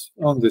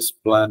on this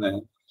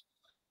planet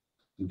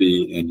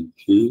be in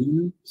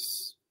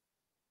peace.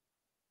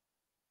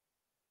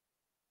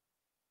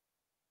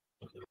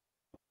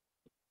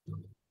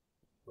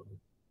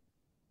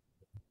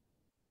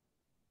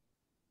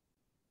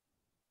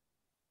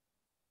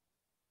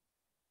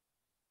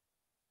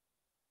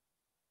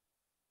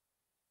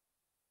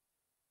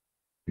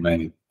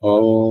 May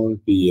all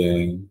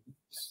beings,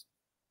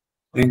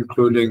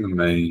 including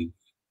me,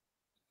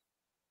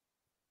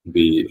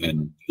 be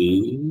in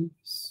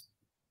peace.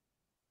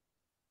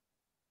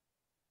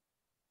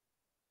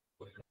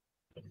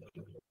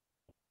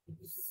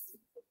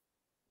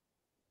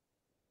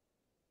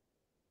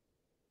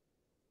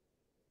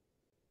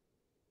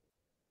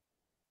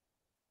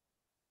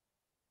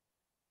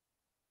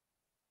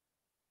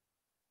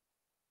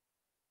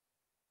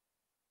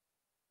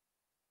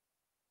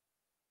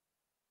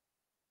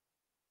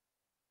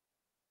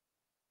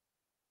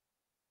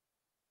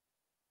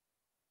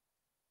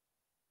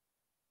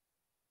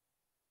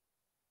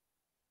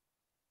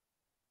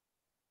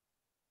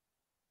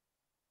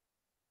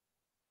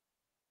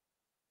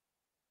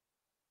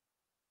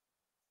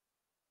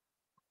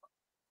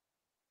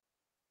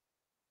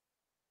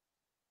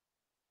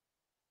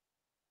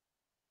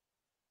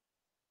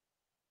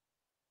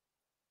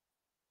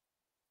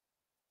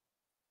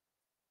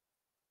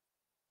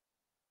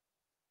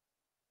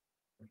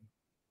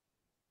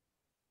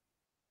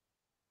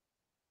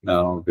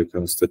 Now,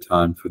 because the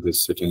time for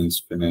this sitting is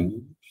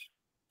finished,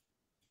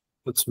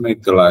 let's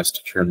make the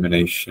last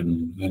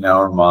determination in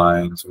our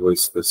minds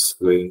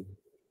voicelessly.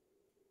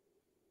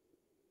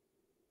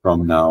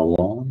 From now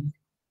on,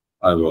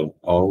 I will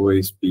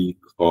always be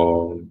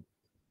calm.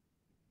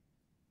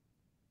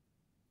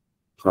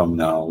 From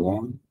now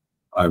on,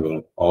 I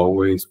will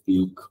always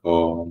be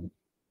calm.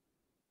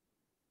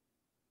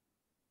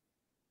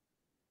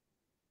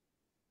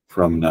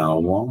 From now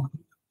on,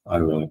 I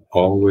will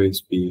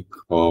always be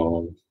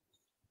calm.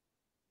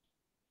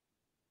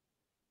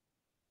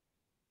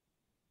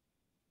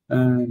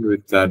 And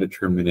with that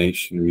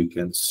determination, we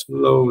can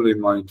slowly,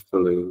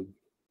 mindfully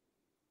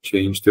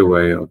change the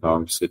way of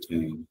our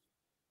sitting.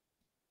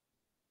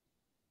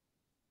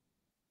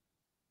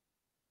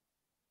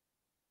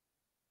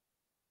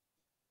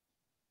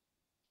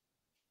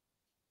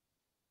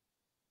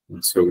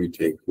 And so we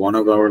take one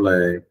of our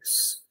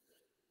legs,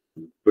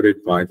 and put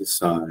it by the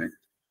side.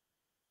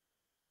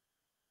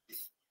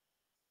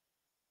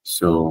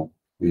 So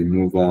we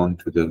move on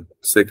to the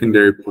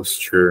secondary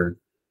posture,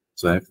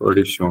 as I've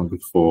already shown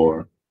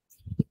before.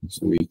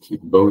 So we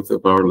keep both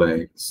of our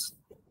legs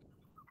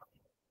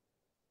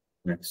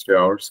next to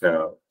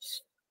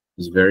ourselves.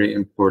 It's very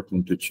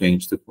important to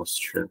change the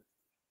posture.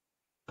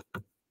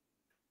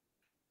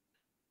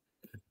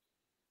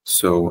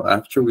 So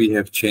after we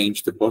have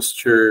changed the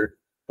posture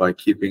by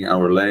keeping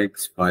our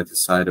legs by the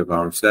side of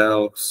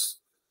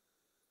ourselves,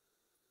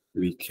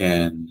 we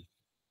can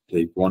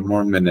take one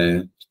more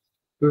minute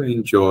to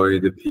enjoy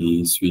the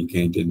peace we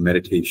gained in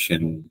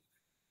meditation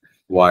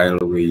while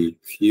we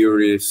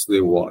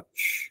furiously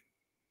watch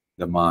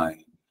the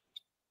mind.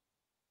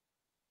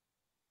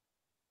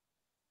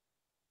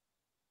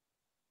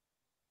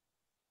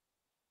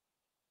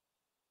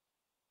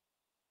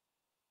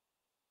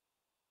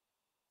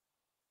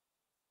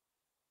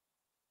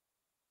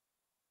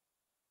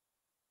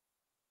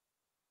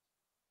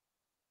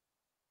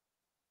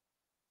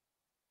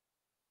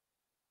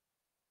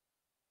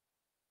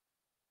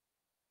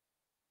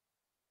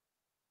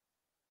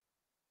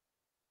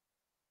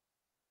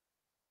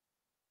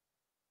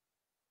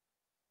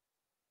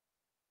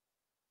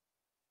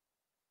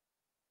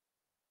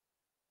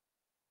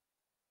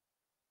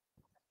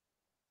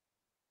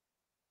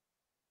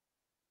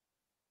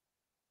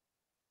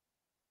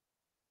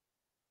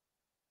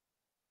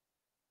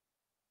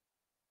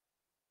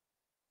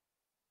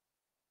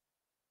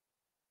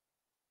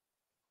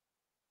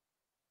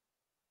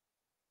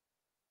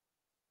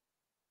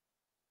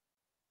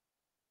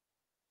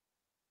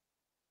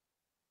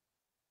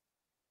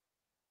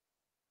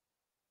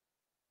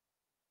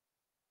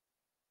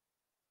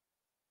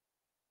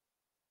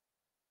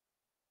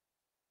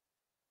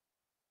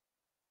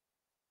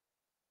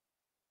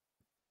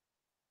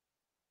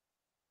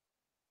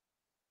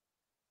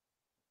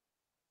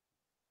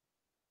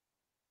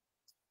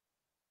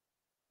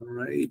 All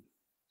right.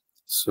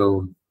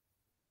 So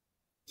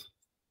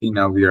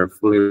now we are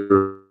fully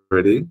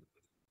ready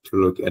to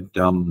look at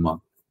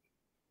Dhamma.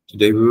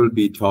 Today we will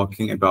be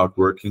talking about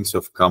workings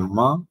of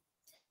Kamma,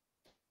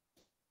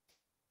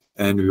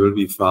 and we will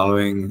be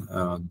following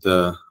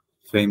the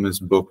famous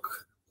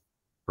book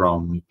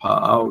from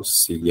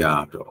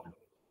𝗹𝗶𝗸𝗲𝗲.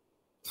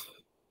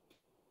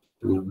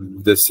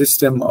 The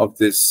system of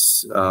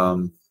this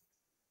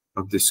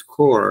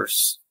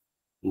course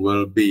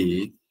will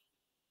be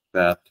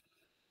that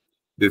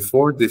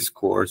before this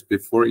course,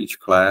 before each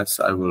class,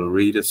 I will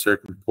read a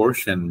certain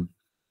portion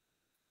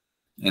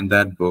in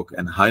that book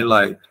and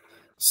highlight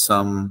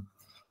some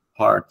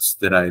parts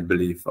that I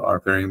believe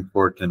are very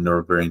important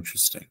or very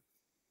interesting.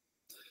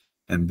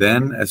 And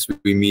then as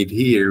we meet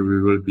here,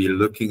 we will be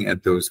looking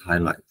at those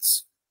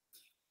highlights.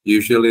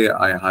 Usually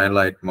I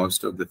highlight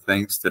most of the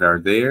things that are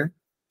there,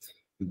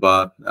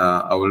 but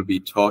I will be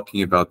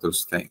talking about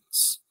those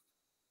things.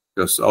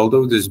 Because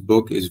although this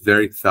book is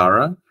very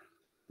thorough,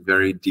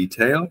 very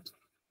detailed,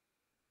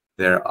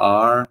 there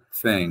are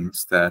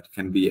things that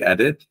can be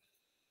added,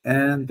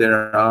 and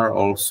there are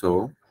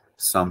also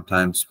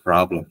sometimes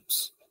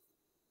problems.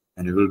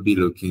 And we will be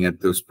looking at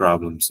those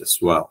problems as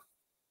well.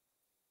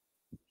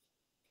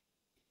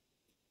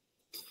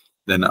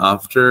 Then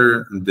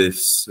after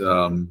this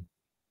a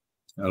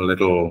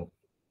little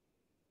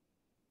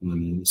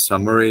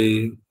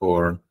summary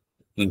or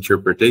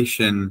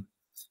interpretation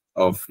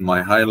of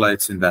my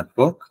highlights in that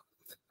book,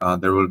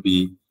 there will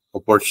be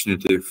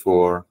opportunity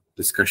for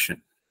discussion.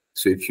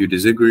 So if you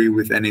disagree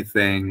with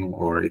anything,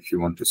 or if you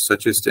want to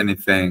suggest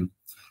anything,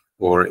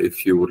 or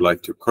if you would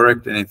like to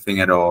correct anything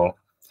at all,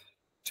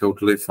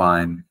 totally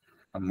fine.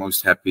 I'm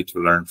most happy to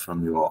learn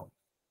from you all.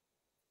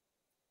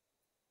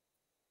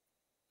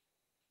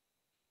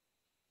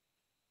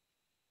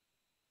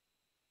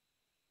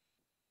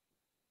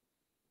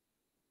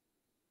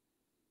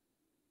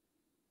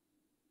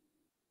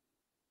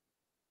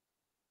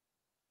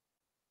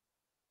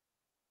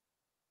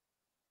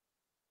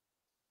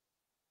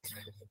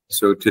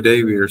 So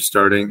today we are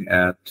starting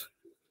at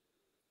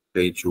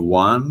page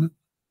 1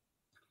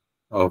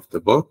 of the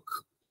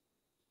book,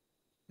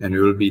 and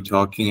we will be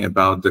talking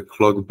about the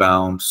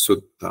Clog-Bound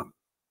Sutta.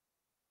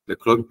 The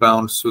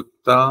Clog-Bound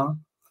Sutta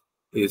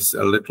is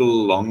a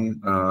little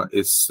long,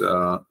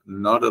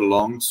 not a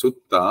long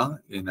sutta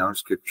in our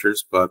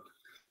scriptures, but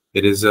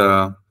it is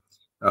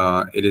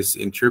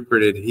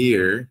interpreted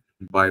here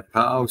by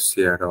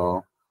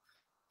𝗹𝗶𝗸𝗲𝗲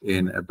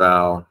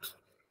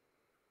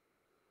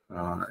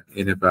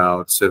in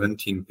about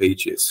 17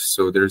 pages.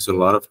 So there's a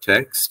lot of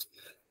text,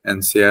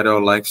 and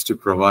𝗀𝗲 likes to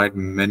provide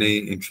many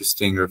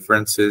interesting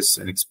references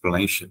and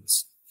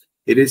explanations.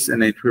 It is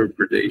an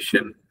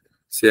interpretation.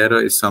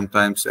 𝗀𝗲 is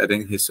sometimes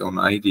adding his own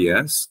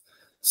ideas.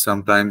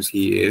 Sometimes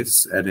he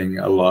is adding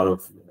a lot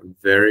of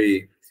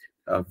very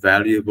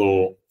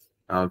valuable,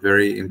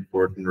 very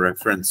important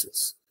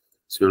references.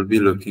 So we'll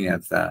be looking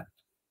at that.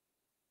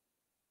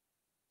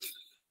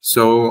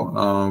 So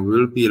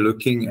we'll be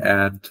looking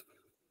at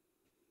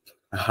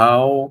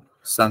how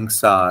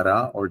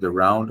samsara, or the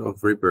round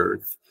of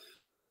rebirth,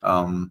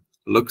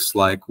 looks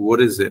like.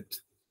 What is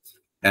it?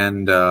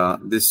 And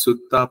this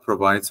sutta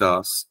provides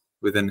us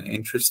with an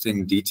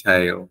interesting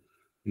detail,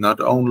 not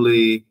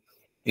only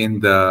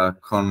in the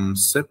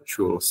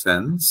conceptual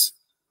sense,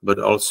 but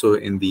also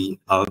in the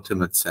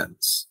ultimate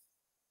sense.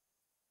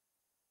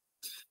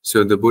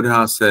 So the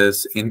Buddha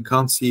says,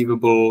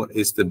 inconceivable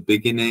is the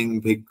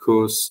beginning,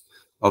 bhikkhus,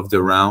 of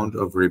the round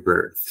of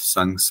rebirth,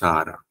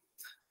 samsara.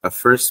 A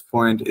first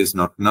point is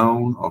not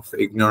known of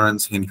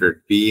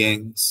ignorance-hindered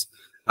beings,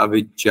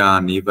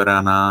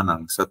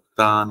 𝗷cie𝗶𝗵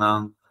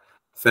sattanam,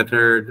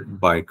 fettered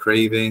by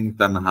craving,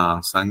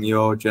 tanha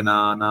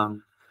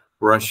sanyojananam,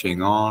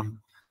 rushing on,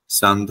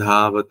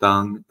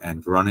 sandhavatam,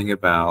 and running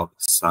about,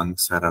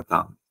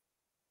 sangsaratam.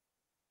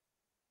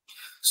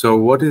 So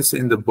what is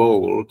in the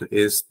bold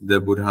is the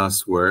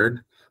Buddha's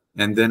word,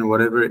 and then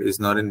whatever is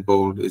not in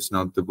bold is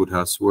not the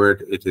Buddha's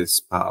word, it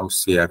is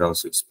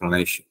𝗹𝗶𝗸𝗲's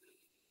explanation.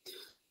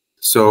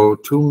 So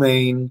two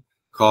main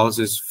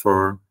causes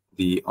for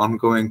the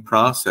ongoing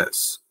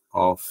process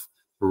of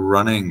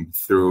running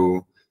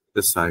through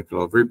the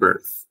cycle of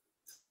rebirth: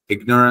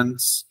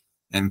 ignorance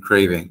and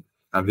craving,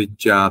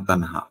 avijja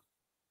tanha.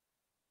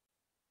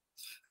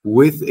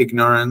 With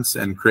ignorance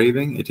and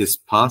craving, it is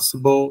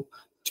possible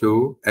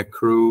to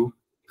accrue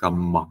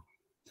kamma.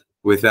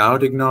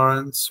 Without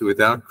ignorance,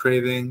 without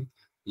craving,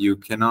 you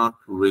cannot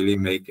really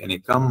make any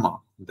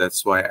kamma.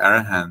 That's why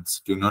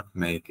arahants do not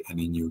make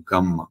any new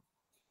kamma.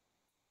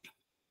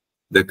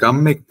 The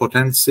kammic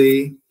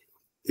potency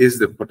is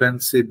the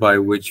potency by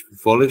which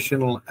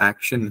volitional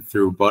action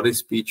through body,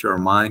 speech, or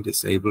mind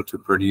is able to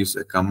produce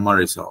a kamma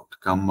result,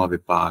 kamma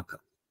vipaka.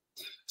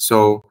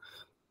 So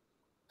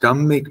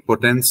kammic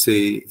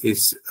potency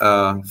is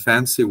a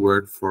fancy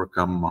word for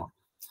kamma.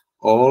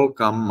 All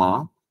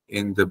kamma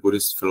in the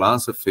Buddhist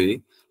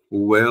philosophy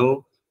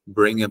will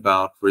bring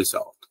about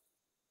result,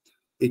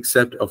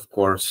 except, of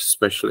course,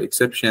 special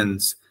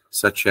exceptions,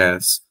 such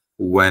as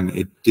when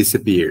it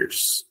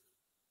disappears.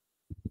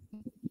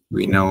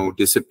 We know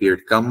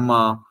disappeared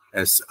kamma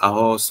as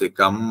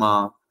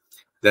𝗷𝗶𝗶𝗶𝗲.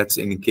 That's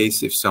in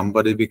case if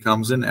somebody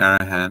becomes an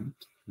arahant,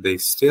 they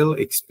still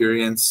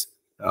experience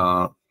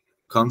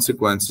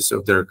consequences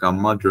of their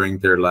kamma during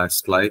their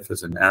last life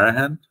as an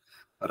arahant,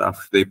 but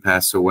after they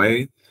pass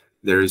away,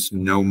 there is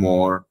no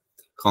more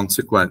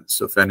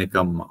consequence of any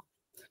kamma.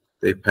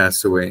 They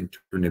pass away into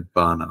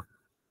nibbana.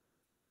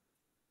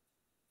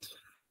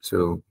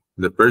 So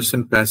the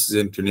person passes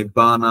into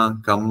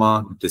nibbana,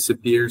 kamma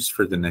disappears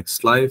for the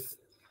next life,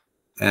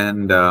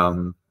 and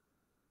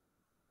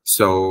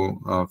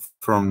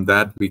from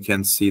that we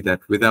can see that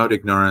without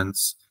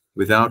ignorance,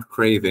 without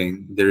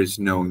craving, there is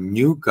no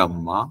new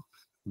kamma,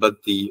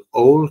 but the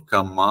old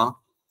kamma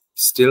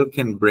still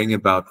can bring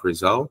about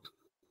result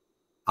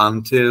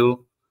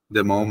until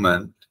the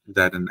moment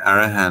that an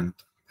arahant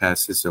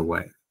passes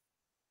away.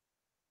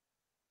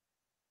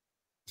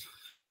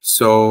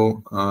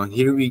 So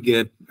here we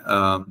get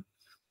a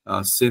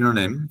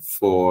synonym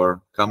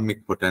for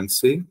kammic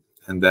potency,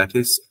 and that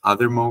is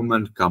other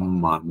moment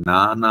kamma,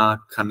 nana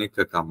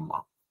kanika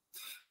kamma.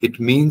 It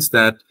means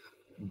that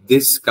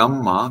this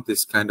kamma,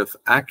 this kind of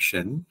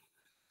action,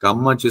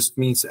 kamma just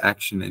means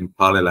action in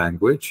Pali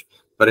language,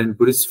 but in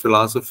Buddhist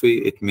philosophy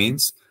it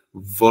means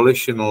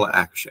volitional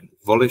action.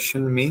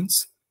 Volition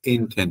means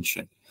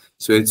intention.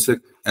 So it's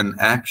an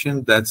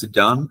action that's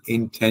done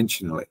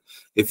intentionally.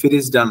 If it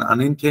is done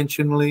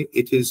unintentionally,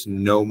 it is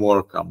no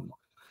more kamma.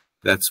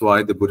 That's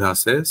why the Buddha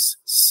says,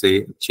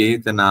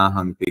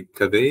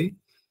 𝗀𝗂𝗯𝗀𝗀𝗃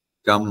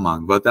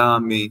kammang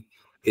vadami.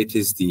 It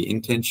is the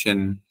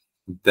intention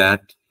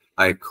that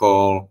I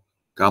call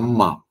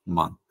kamma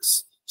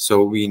monks.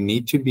 So we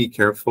need to be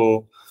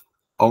careful.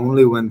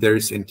 Only when there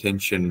is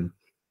intention,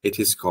 it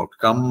is called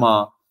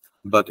kamma,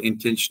 but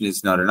intention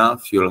is not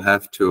enough. You'll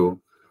have to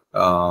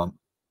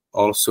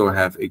also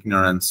have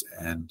ignorance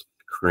and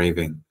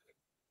craving.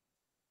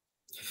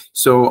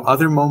 So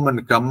other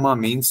moment kamma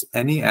means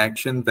any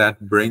action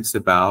that brings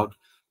about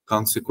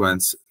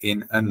consequence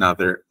in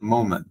another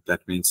moment.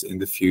 That means in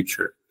the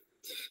future.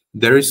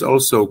 There is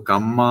also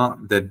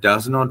kamma that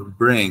does not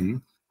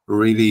bring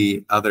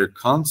really other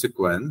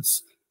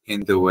consequence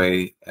in the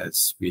way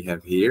as we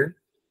have here.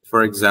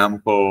 For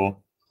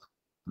example,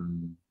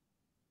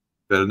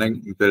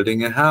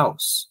 building a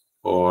house,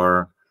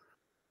 or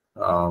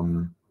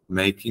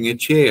making a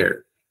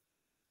chair,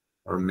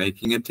 or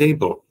making a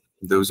table.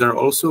 Those are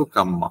also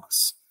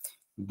kammas,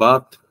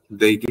 but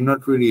they do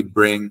not really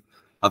bring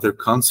other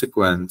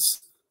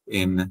consequence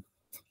in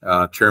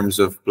terms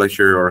of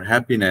pleasure or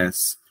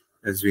happiness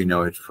as we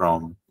know it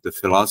from the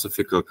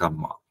philosophical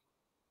kamma.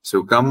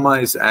 So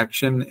kamma is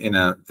action in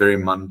a very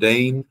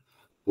mundane,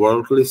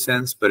 worldly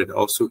sense, but it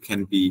also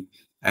can be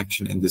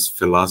action in this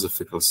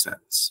philosophical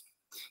sense.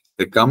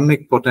 The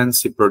kammic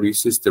potency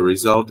produces the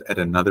result at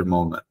another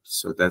moment.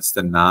 So that's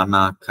the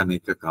nana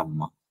kanika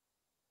kamma.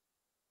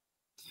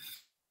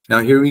 Now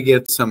here we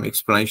get some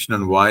explanation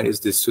on why is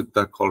this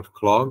sutta called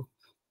clog,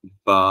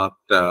 but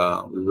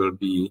we will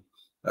be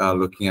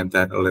looking at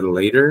that a little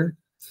later.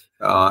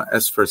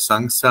 As for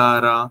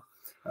samsara,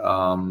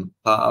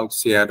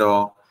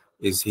 𝗷𝗶𝗶𝗲𝗃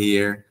is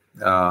here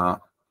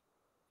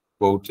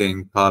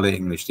quoting Pali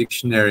English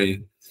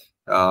Dictionary,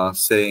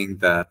 saying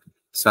that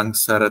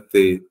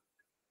samsarati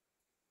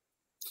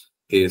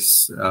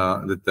is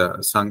that the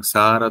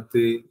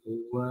samsarati,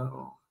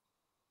 well,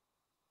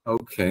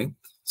 okay,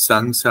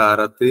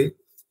 samsarati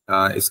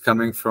is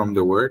coming from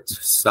the words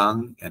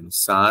sang and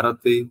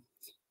sarati.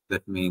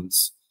 That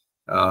means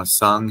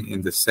sung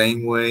in the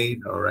same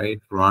way, all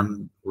right,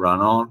 run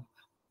on.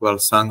 Well,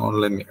 sung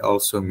only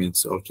also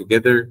means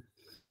altogether.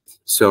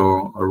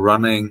 So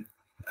running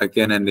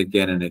again and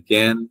again and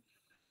again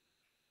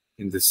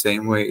in the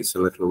same way is a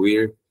little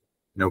weird.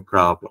 No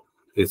problem.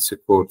 It's a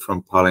quote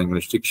from Pali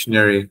English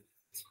Dictionary.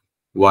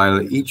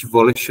 While each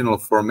volitional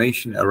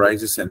formation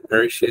arises and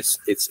perishes,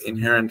 its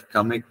inherent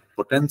kammic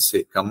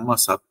potency, kamma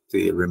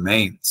sati,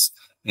 remains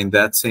in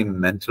that same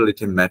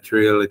mentality,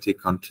 materiality,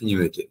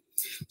 continuity.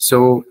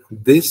 So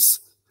this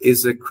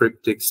is a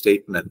cryptic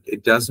statement.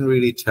 It doesn't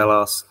really tell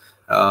us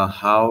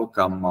how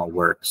kamma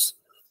works.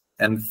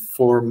 And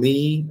for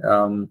me,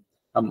 I'm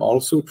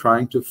also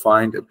trying to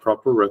find a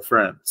proper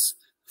reference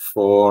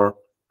for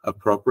a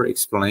proper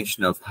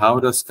explanation of how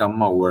does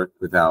kamma work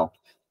without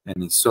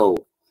any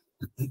soul.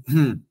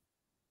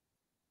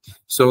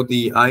 So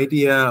the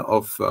idea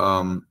of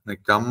the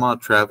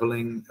kamma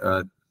traveling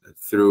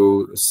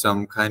through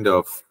some kind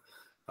of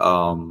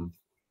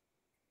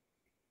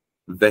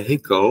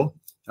vehicle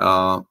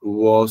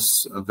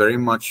was very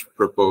much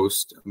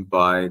proposed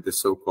by the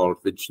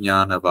so-called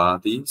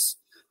Vijñānavādis.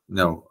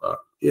 No,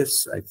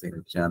 yes, I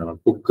think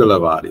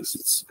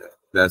𝗀𝗂𝗯𝗀𝗃.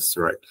 That's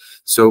right.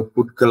 So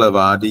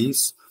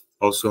𝗀𝗂𝗯𝗀𝗃,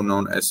 also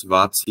known as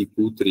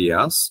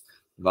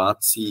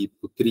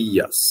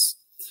𝗀𝗃𝗀𝗃.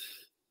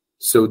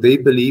 So they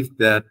believe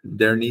that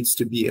there needs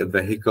to be a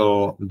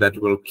vehicle that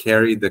will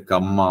carry the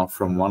kamma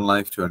from one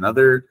life to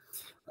another.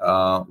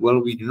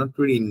 Well, we do not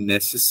really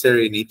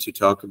necessarily need to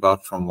talk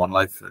about from one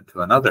life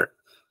to another.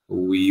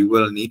 We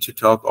will need to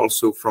talk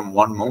also from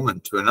one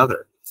moment to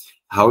another.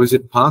 How is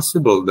it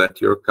possible that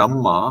your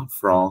kamma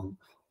from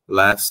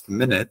last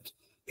minute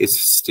is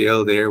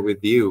still there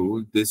with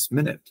you this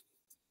minute?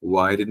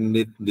 Why didn't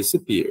it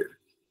disappear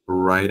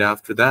right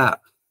after that?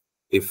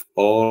 If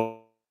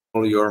all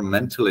your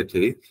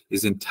mentality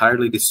is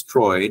entirely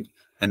destroyed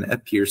and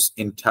appears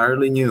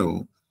entirely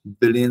new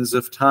billions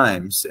of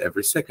times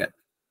every second.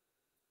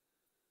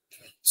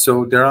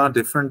 So there are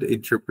different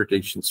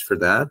interpretations for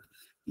that,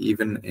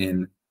 even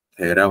in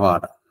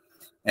Theravada.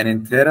 And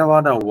in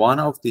Theravada, one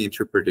of the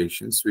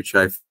interpretations, which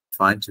I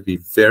find to be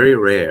very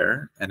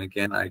rare, and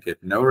again, I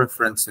get no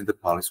reference in the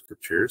Pali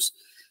scriptures,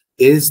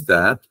 is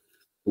that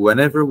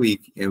whenever we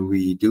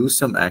do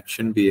some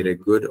action, be it a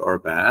good or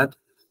bad,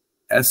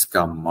 as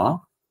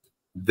kamma,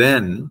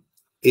 then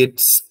it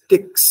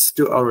sticks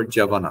to our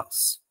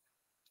javanas.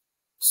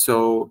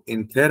 So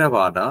in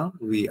Theravada,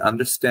 we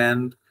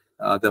understand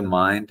the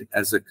mind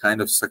as a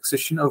kind of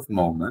succession of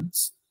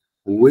moments,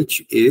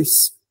 which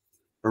is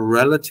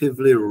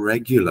relatively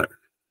regular.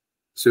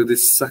 So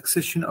this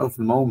succession of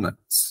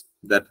moments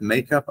that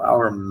make up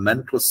our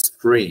mental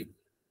stream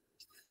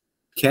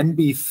can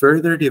be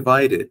further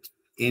divided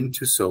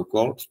into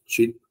so-called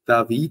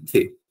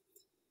𝗀𝗶𝗸𝗲.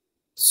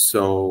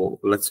 So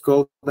let's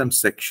call them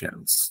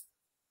sections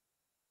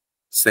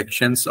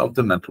of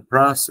the mental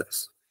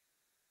process.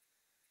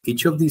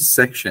 Each of these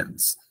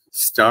sections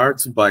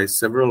starts by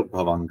several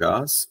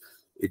bhavangas,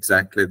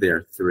 exactly there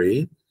are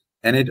 3,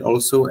 and it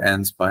also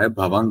ends by a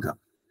bhavanga.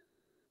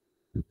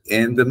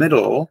 In the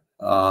middle,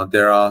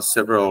 there are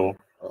several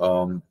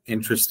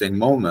interesting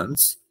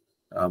moments,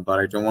 but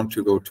I don't want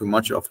to go too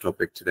much off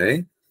topic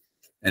today,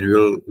 and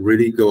we'll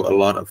really go a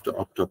lot of the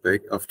off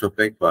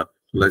topic, but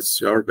let's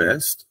do our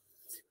best.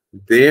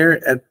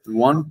 There at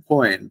one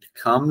point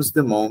comes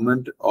the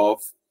moment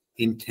of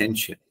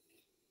intention.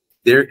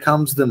 There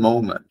comes the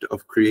moment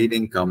of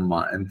creating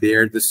kamma, and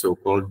they're the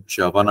so-called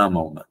javana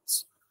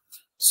moments.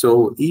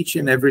 So each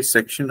and every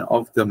section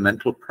of the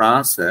mental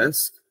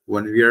process,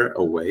 when we are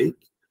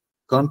awake,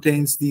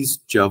 contains these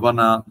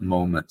javana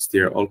moments. They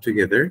are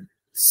altogether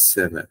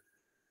 7.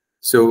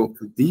 So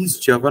these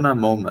javana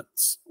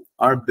moments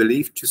are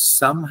believed to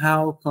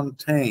somehow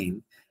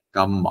contain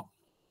kamma.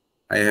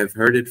 I have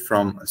heard it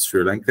from a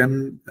Sri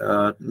Lankan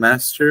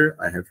master.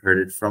 I have heard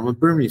it from a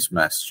Burmese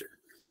master.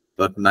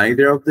 But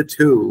neither of the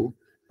two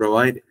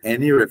provide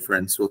any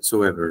reference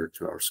whatsoever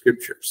to our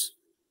scriptures.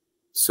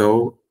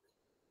 So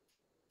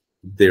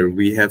there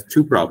we have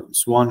 2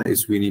 problems. One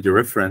is we need a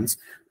reference,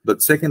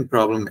 but second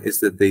problem is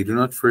that they do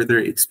not further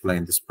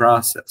explain this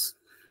process.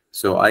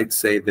 So I'd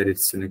say that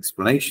it's an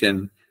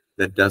explanation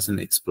that doesn't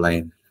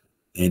explain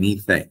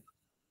anything.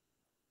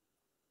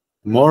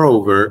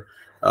 Moreover,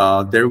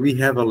 there we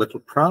have a little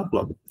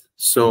problem.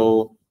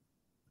 So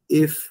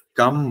if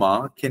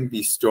kamma can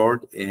be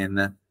stored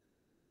in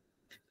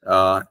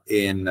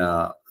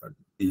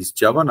these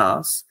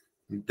javanas,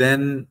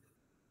 then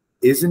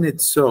isn't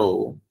it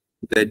so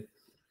that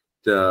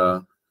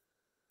the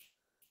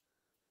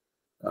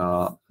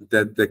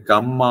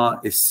kamma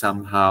is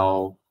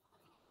somehow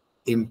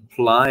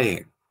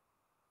implying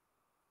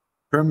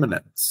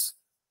permanence,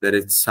 that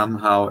it's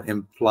somehow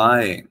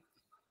implying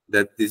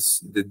that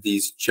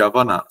these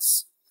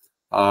javanas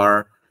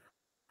are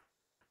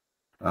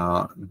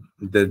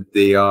that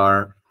they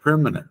are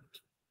permanent?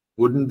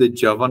 Wouldn't the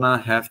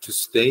javana have to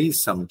stay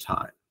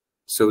sometime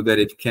so that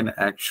it can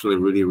actually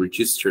really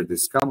register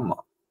this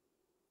kamma?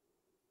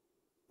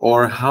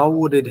 Or how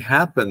would it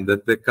happen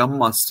that the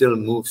kamma still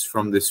moves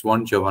from this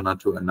one javana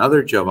to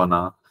another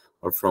javana,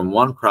 or from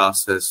one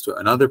process to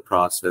another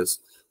process,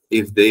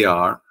 if they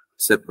are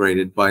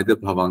separated by the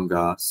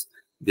bhavangas,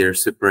 they're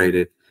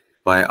separated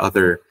by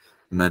other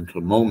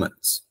mental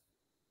moments?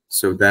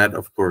 So that,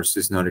 of course,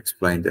 is not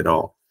explained at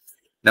all.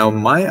 Now,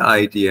 my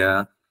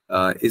idea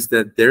is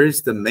that there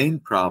is the main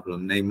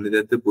problem, namely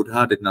that the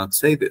Buddha did not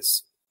say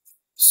this.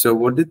 So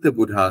what did the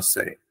Buddha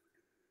say?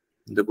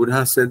 The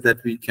Buddha said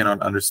that we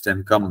cannot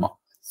understand kamma.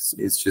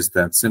 It's just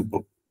that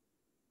simple.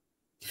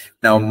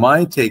 Now,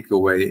 my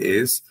takeaway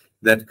is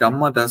that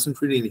kamma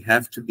doesn't really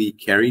have to be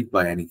carried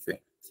by anything.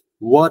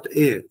 What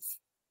if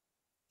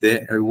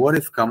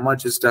kamma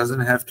just doesn't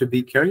have to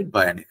be carried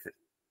by anything?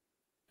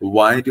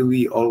 Why do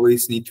we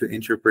always need to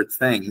interpret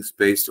things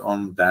based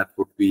on that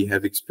what we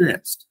have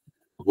experienced?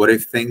 What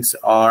if things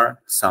are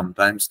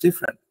sometimes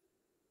different?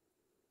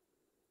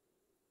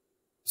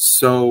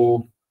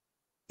 So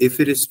if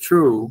it is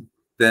true,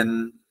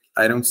 then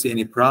I don't see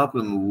any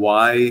problem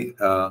why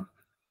a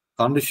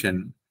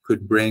condition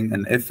could bring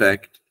an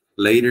effect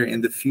later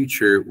in the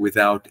future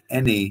without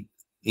any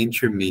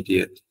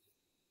intermediate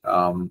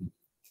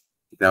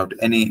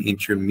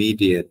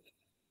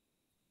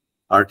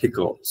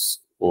articles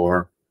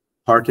or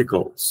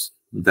particles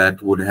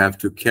that would have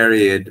to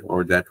carry it,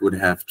 or that would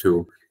have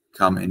to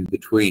come in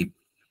between.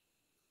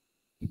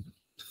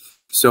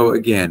 So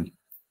again,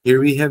 here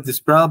we have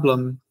this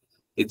problem.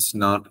 It's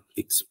not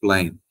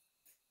explained.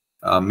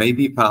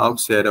 Maybe Pa Auk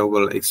Sayadaw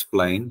will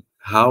explain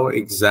how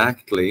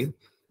exactly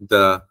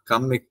the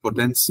kammic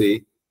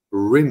potency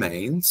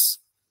remains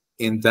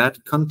in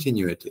that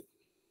continuity.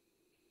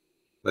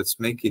 let's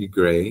make it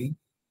gray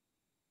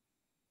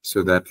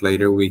so that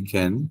later we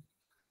can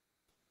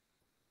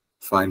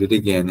find it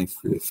again if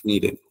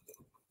needed.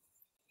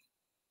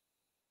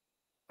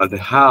 But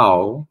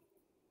how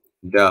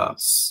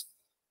does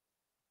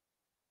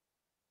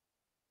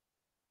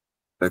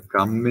the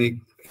kammic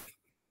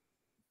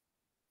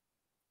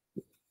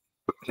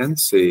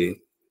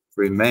potency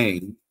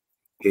remain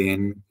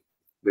in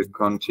the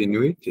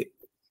continuity?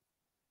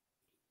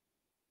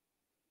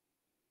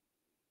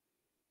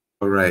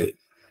 All right.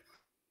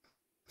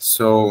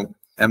 So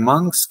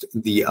amongst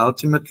the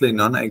ultimately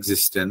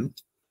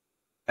non-existent,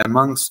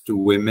 amongst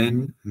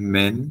women,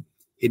 men,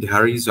 it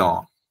hurries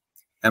on.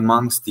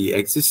 Amongst the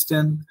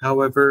existent,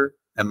 however,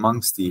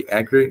 amongst the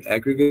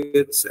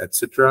aggregates,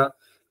 etc.,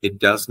 it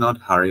does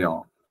not hurry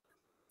on.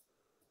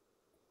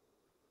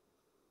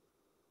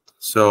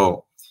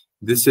 So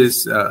this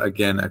is,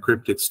 again, a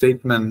cryptic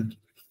statement,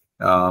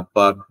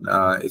 but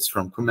it's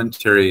from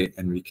commentary,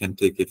 and we can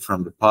take it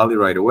from the Pali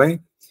right away.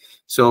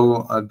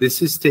 So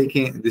this is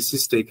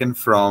taken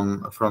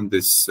from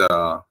this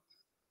sutta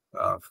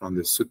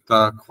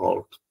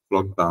called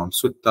Clog-Bound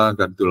Sutta,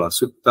 𝗷𝗶𝗸𝗲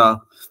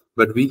Sutta,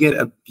 but we get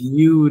a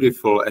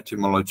beautiful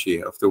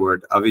etymology of the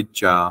word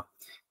avijja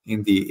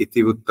in the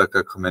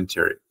Itivuttaka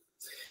commentary.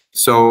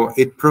 So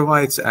it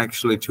provides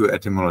actually two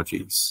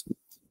etymologies.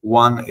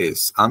 One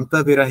is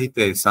anta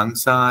virahite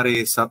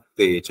sangsare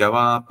satte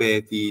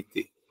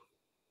𝗀𝗶𝗶𝗸𝗲.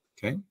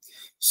 Okay,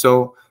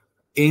 so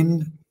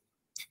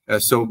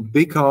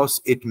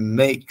because it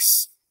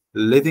makes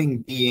living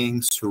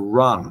beings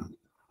run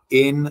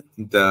in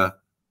the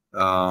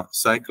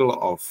cycle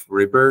of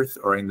rebirth,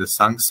 or in the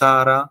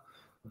samsara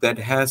that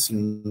has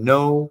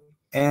no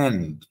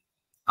end.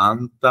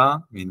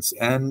 Anta means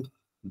end,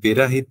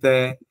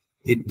 virahite,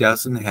 it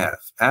doesn't have,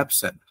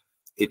 absent.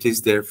 It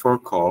is therefore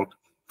called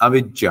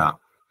avijja.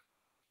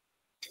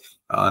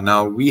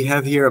 Now we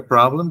have here a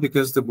problem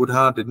because the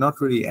Buddha did not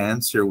really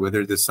answer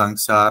whether the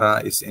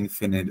samsara is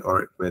infinite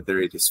or whether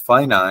it is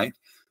finite.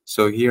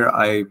 So here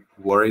I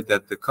worry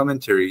that the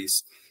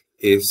commentaries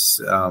is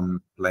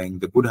playing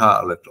the Buddha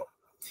a little.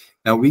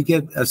 Now we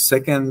get a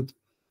second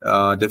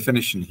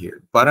definition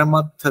here.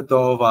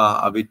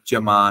 Paramatthatova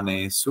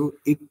avijjamane su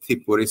itti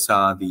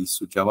purisadi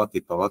su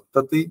javati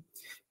pavattati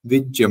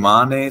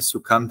vijjamane su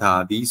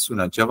kandhadi su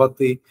na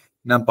javati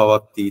na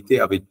pavattiti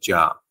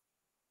avijja.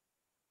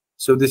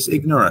 So this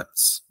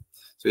ignorance,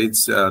 so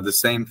it's the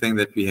same thing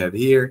that we have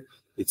here,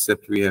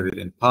 except we have it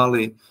in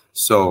Pali.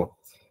 So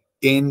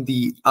in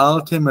the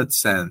ultimate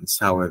sense,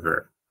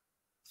 however,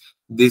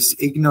 this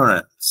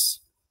ignorance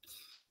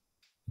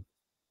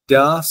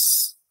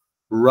does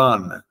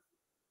run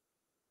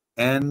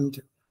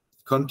and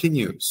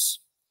continues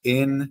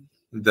in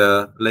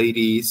the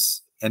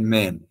ladies and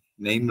men,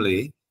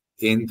 namely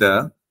in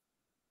the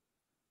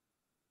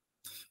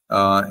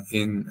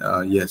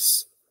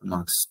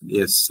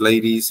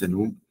ladies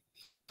and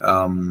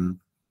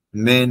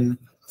men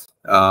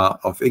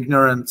of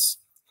ignorance.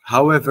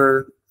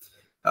 However,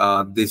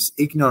 this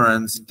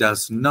ignorance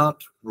does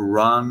not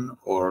run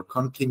or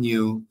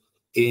continue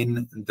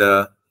in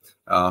the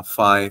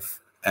five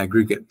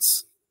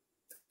aggregates,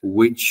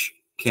 which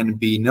can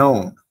be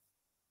known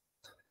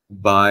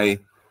by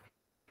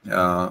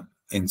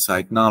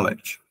insight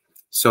knowledge.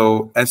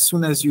 So as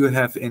soon as you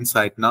have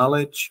insight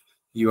knowledge,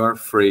 you are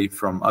free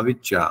from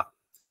avijja,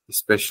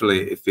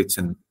 especially if it's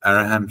an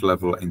arahant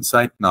level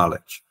insight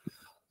knowledge.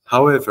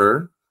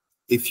 However,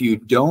 if you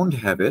don't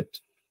have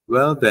it,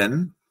 well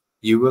then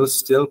you will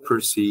still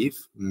perceive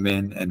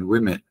men and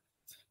women.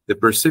 The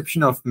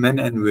perception of men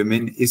and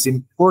women is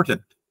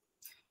important,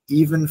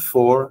 even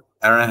for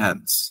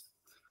arahants.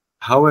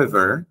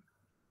 However,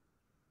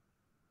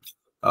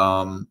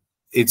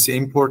 it's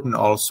important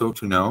also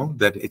to know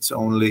that it's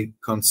only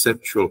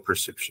conceptual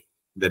perception,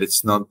 that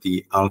it's not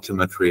the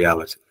ultimate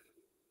reality.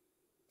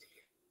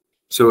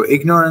 So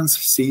ignorance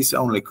sees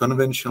only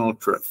conventional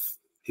truth.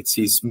 It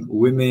sees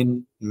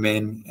women,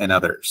 men, and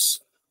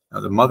others. Now,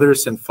 the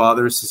mothers and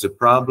fathers is a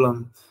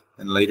problem,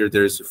 and later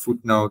there's a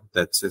footnote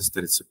that says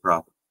that it's a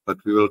problem,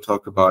 but we will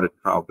talk about it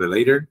probably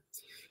later.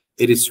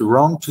 It is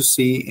wrong to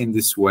see in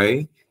this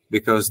way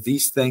because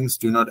these things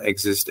do not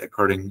exist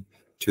according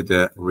to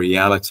the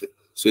reality.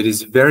 So it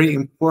is very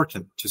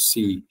important to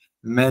see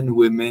men,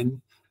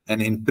 women,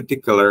 and in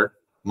particular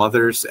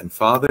mothers and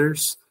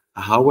fathers,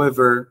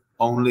 however,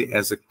 only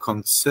as a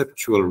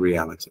conceptual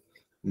reality,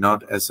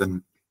 not as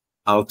an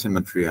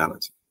ultimate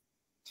reality.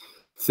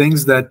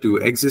 Things that do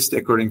exist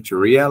according to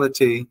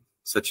reality,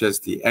 such as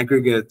the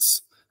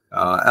aggregates,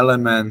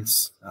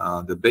 elements,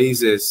 the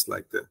bases,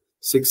 like the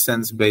sixth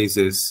sense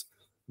basis,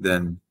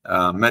 then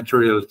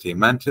materiality,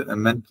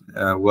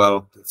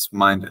 well, it's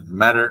mind and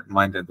matter,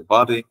 mind and the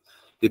body,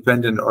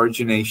 dependent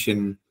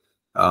origination,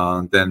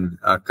 then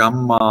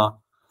kamma,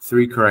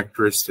 three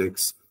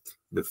characteristics,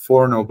 the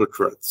four noble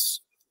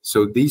truths.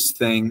 So these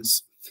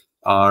things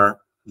are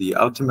the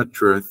ultimate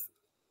truth,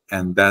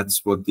 and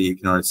that's what the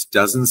ignorance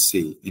doesn't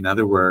see. In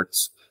other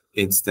words,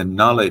 it's the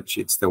knowledge,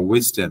 it's the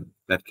wisdom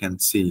that can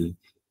see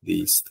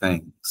these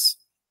things.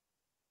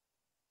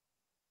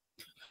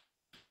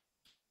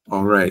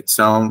 All right.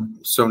 So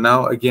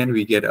now again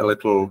we get a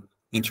little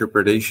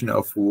interpretation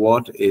of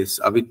what is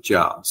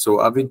avidya.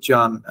 So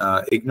avidya,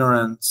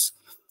 ignorance,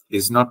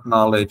 is not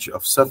knowledge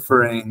of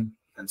suffering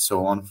and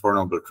so on, Four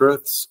Noble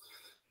Truths.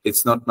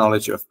 It's not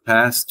knowledge of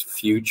past,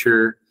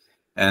 future,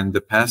 and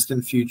the past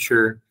and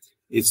future.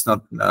 It's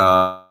not,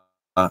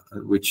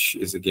 which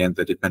is again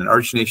the dependent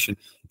origination.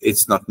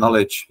 It's not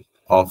knowledge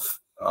of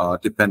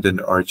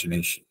dependent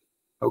origination.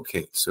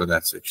 Okay, so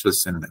that's actually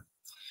synonym.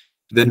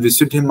 Then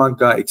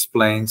Visuddhimagga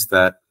explains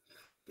that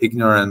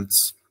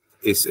ignorance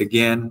is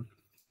again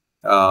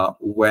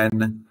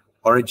when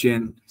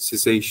origin,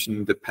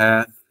 cessation, the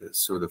path,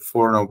 so the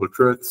Four Noble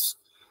Truths.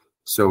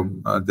 So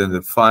then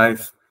the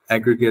five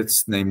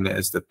aggregates, namely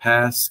as the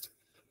past,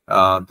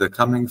 the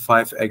coming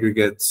five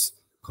aggregates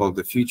called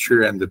the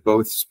future, and the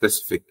both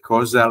specific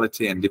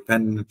causality and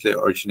dependently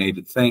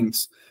originated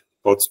things,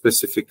 both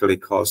specifically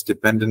cause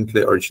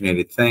dependently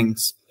originated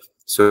things,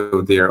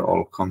 so they are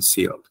all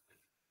concealed.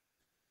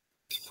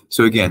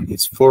 So again,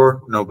 it's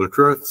Four Noble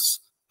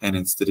Truths, and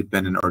it's the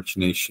dependent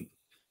origination.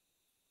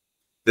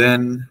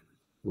 Then,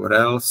 what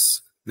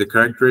else? The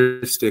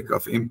characteristic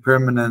of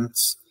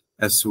impermanence,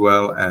 as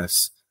well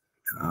as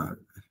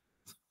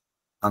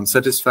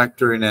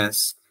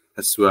unsatisfactoriness,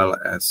 as well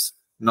as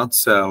not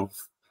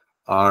self,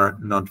 are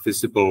not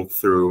visible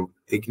through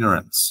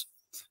ignorance.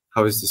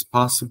 How is this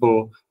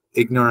possible?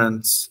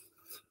 Ignorance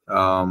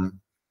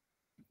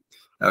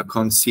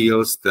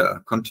conceals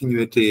the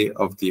continuity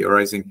of the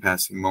arising,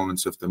 passing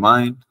moments of the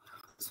mind.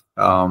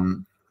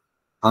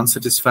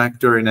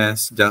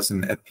 Unsatisfactoriness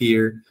doesn't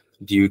appear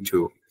due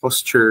to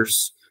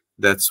postures.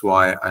 That's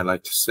why I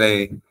like to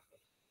say,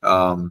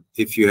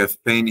 if you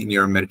have pain in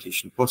your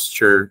meditation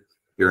posture,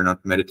 you're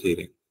not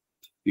meditating.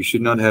 You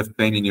should not have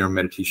pain in your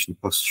meditation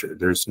posture.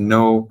 There's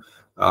no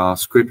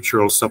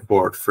scriptural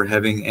support for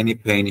having any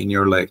pain in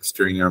your legs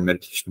during your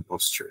meditation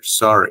posture.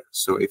 Sorry.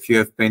 So if you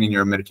have pain in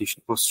your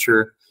meditation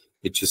posture,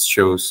 it just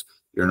shows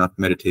you're not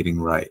meditating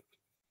right.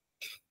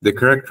 The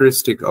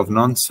characteristic of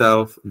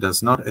non-self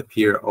does not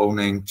appear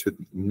owing to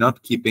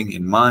not keeping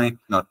in mind,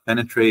 not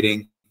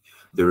penetrating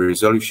the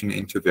resolution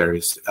into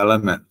various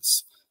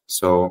elements.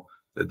 So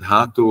the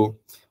dhatu,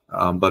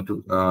 but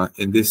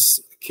in this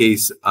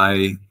case,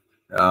 I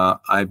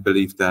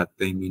believe that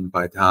they mean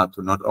by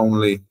dhatu not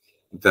only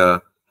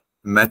the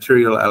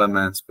material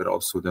elements, but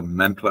also the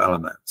mental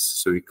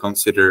elements. So we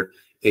consider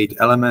 8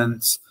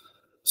 elements.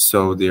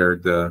 So they are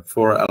the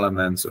 4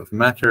 elements of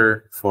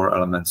matter, 4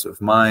 elements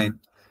of mind.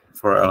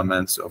 4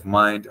 elements of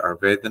mind are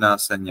Vedana,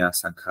 Sanya,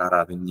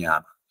 Sankhara,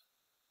 Vijnana.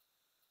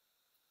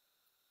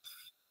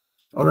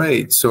 All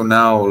right, so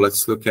now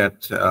let's look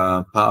at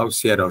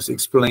𝗹𝗶𝗸𝗲's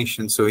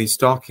explanation. So he's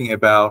talking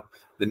about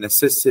the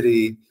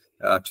necessity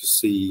to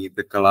see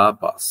the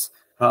kalapas.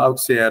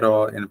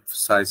 𝗹𝗶𝗸𝗲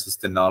emphasizes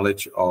the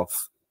knowledge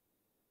of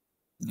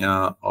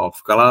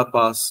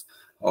kalapas,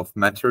 of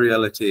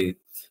materiality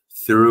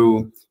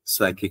through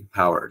psychic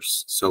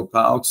powers. So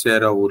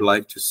𝗹𝗶𝗸𝗲 would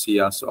like to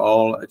see us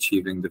all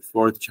achieving the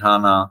 4th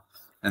jhana,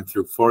 and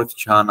through 4th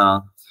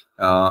jhana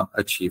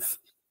achieve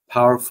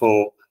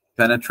powerful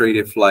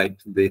penetrative light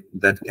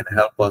that can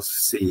help us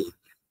see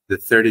the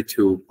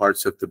 32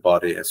 parts of the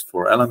body as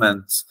 4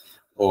 elements,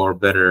 or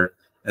better,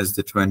 as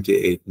the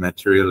 28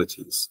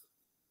 materialities.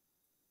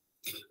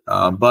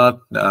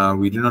 But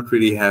we do not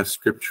really have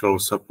scriptural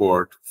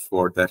support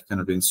for that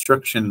kind of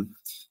instruction.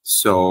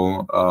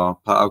 So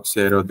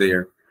𝗹𝗶𝗸𝗲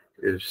there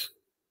is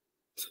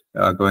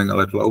going a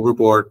little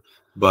overboard,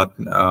 but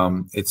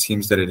it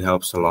seems that it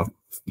helps a lot of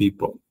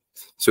people.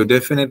 So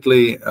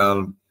definitely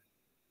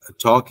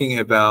talking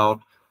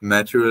about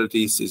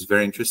materialities is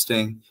very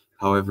interesting.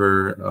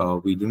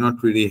 However, we do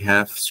not really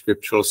have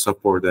scriptural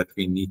support that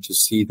we need to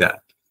see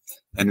that.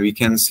 And we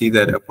can see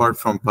that apart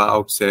from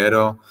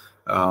𝗹𝗶𝗸𝗲,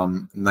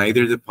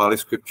 neither the Pali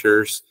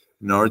scriptures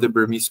nor the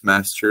Burmese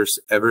masters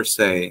ever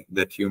say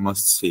that you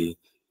must see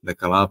the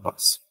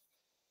kalapas.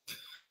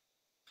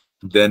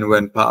 Then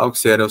when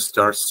𝗹𝗶𝗸𝗲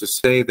starts to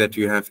say that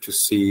you have to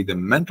see the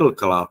mental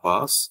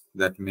kalapas,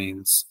 that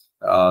means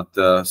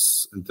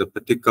the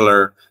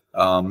particular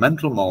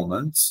mental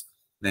moments,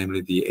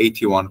 namely the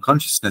 81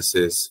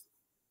 consciousnesses,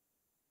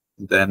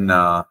 then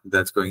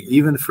that's going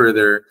even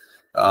further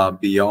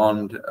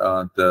beyond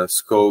the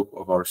scope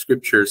of our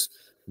scriptures,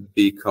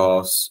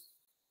 because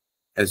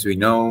as we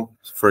know,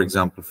 for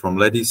example, from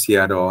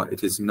𝗀𝗍𝗶𝗲,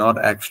 it is not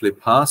actually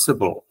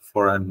possible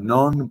for a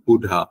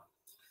non-Buddha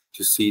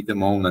to see the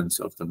moments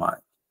of the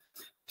mind.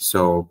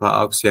 So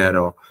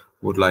𝗹𝗶𝗸𝗲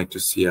would like to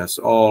see us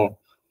all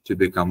to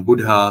become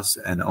Buddhas,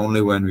 and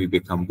only when we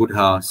become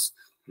Buddhas,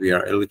 we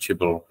are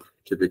eligible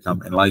to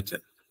become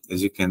enlightened.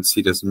 As you can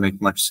see, it doesn't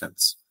make much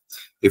sense.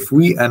 If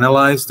we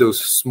analyze those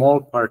small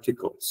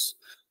particles,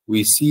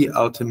 we see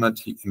ultimate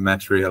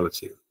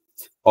materiality.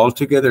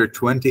 Altogether,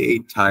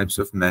 28 types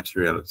of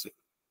materiality.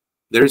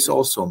 There is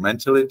also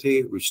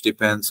mentality, which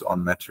depends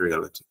on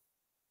materiality.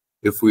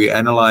 If we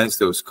analyze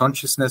those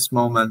consciousness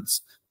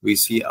moments, we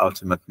see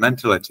ultimate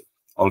mentality.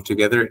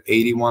 Altogether,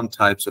 81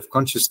 types of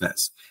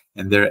consciousness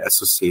and their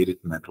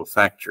associated mental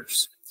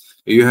factors.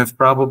 You have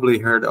probably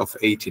heard of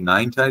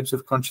 89 types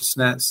of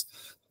consciousness,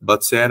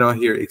 but Sayadaw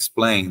here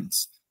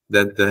explains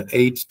that the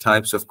 8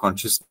 types of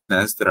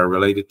consciousness that are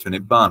related to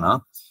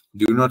Nibbana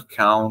do not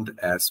count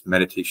as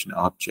meditation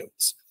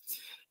objects.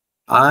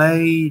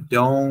 I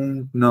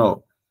don't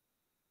know,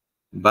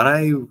 but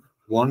I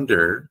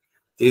wonder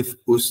if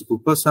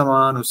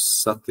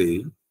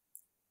𝗹𝗶𝗸𝗀𝗀𝗃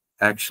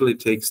actually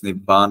takes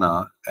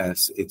Nibbana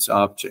as its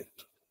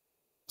object.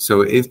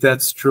 So if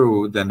that's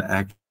true, then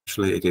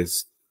actually it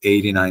is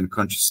 89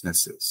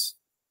 consciousnesses.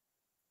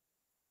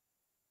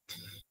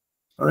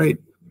 All right,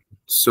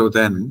 so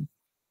then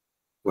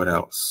what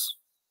else?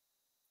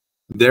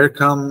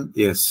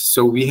 Yes,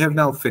 so we have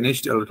now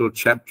finished a little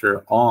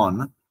chapter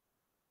on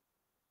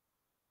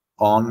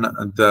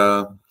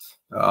the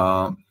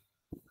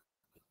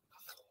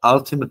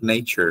ultimate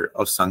nature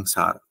of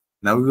samsara.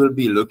 Now we will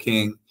be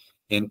looking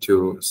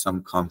into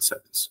some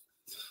concepts.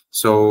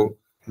 So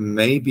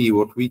maybe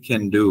what we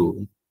can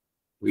do,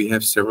 we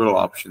have several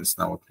options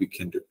now what we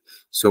can do.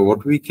 So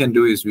what we can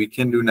do is we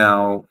can do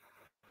now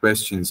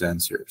questions,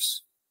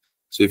 answers.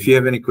 So if you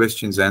have any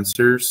questions,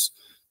 answers,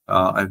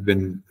 I've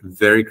been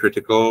very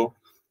critical,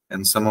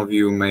 and some of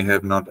you may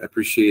have not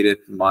appreciated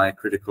my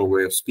critical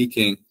way of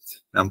speaking,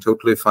 and I'm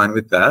totally fine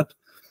with that.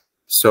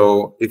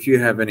 So if you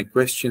have any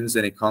questions,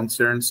 any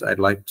concerns, I'd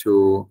like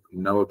to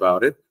know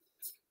about it.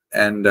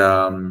 And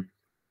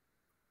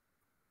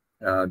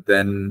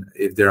then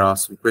if there are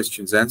some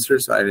questions,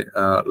 answers,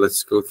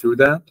 let's go through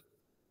that,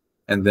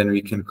 and then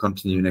we can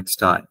continue next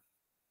time.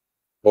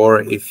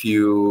 Or if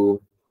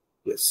you,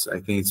 yes, I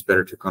think it's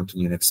better to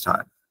continue next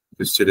time,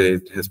 because today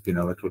it has been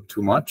a little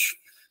too much.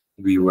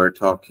 We were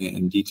talking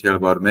in detail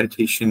about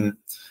meditation.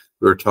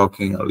 We were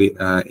talking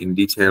in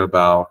detail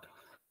about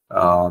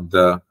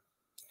the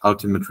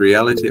ultimate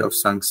reality of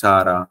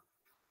samsara.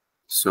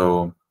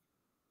 So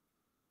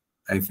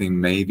I think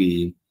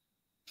maybe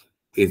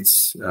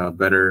it's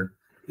better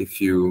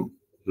if you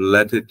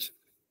let it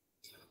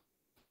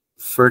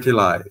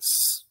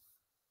fertilize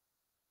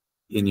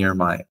in your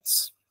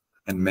minds,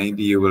 and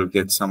maybe you will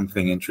get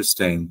something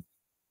interesting,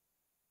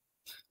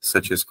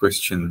 such as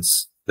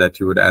questions that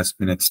you would ask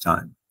me next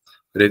time.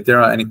 But if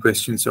there are any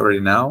questions already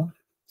now,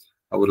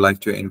 I would like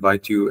to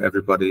invite you,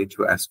 everybody,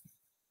 to ask me.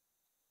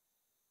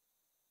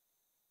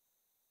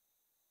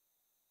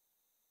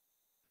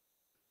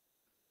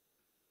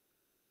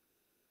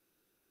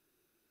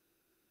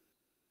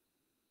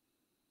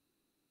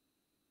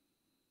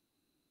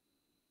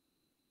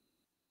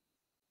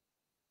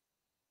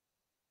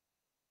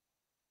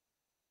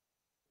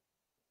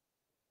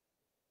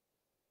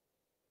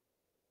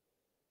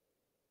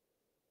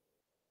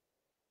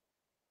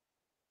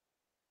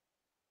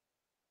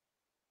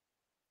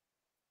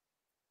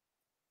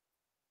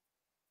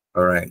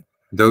 All right.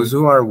 Those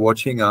who are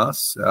watching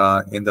us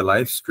in the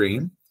live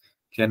stream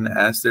can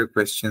ask their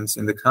questions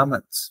in the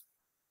comments.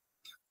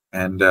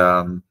 And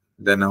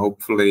then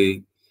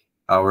hopefully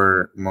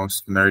our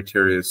most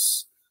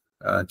meritorious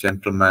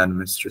gentleman,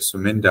 Mr.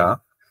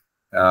 Suminda,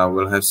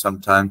 will have some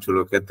time to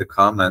look at the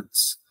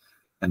comments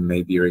and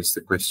maybe raise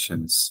the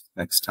questions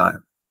next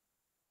time.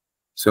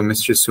 So,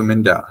 Mr.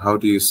 Suminda, how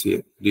do you see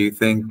it? Do you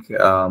think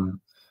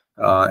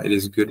it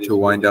is good to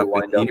wind up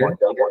in here?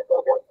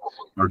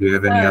 Or do you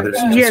have any other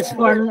suggestions? Yes,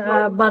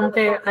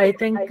 Bhante, I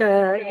think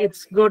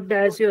it's good,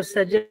 as you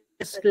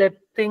suggest, let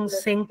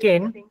things sink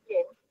in,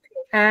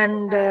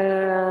 and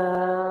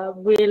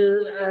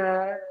we'll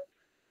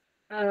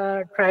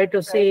try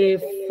to see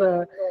if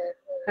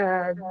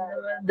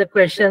the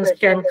questions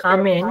can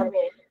come in.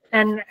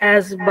 And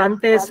as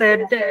Bhante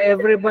said,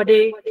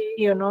 everybody,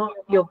 you know,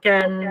 you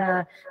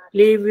can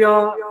leave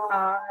your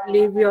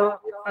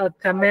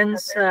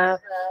comments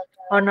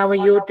on our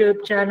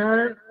YouTube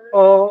channel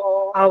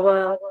or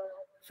our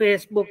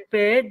Facebook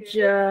page.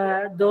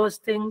 Those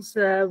things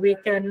we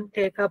can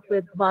take up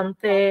with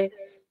Bhante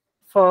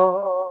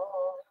for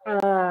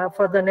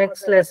the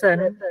next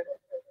lesson.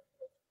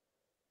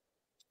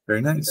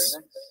 Very nice.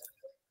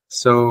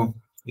 So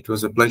it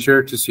was a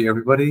pleasure to see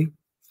everybody.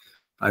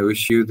 I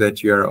wish you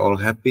that you are all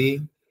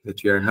happy,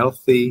 that you are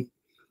healthy,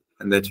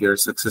 and that you are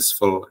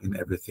successful in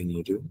everything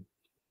you do.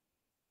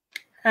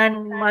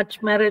 And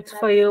much merits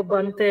for you,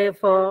 Bhante,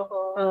 for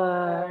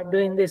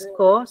doing this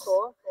course.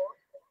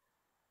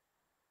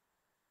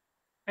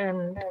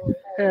 And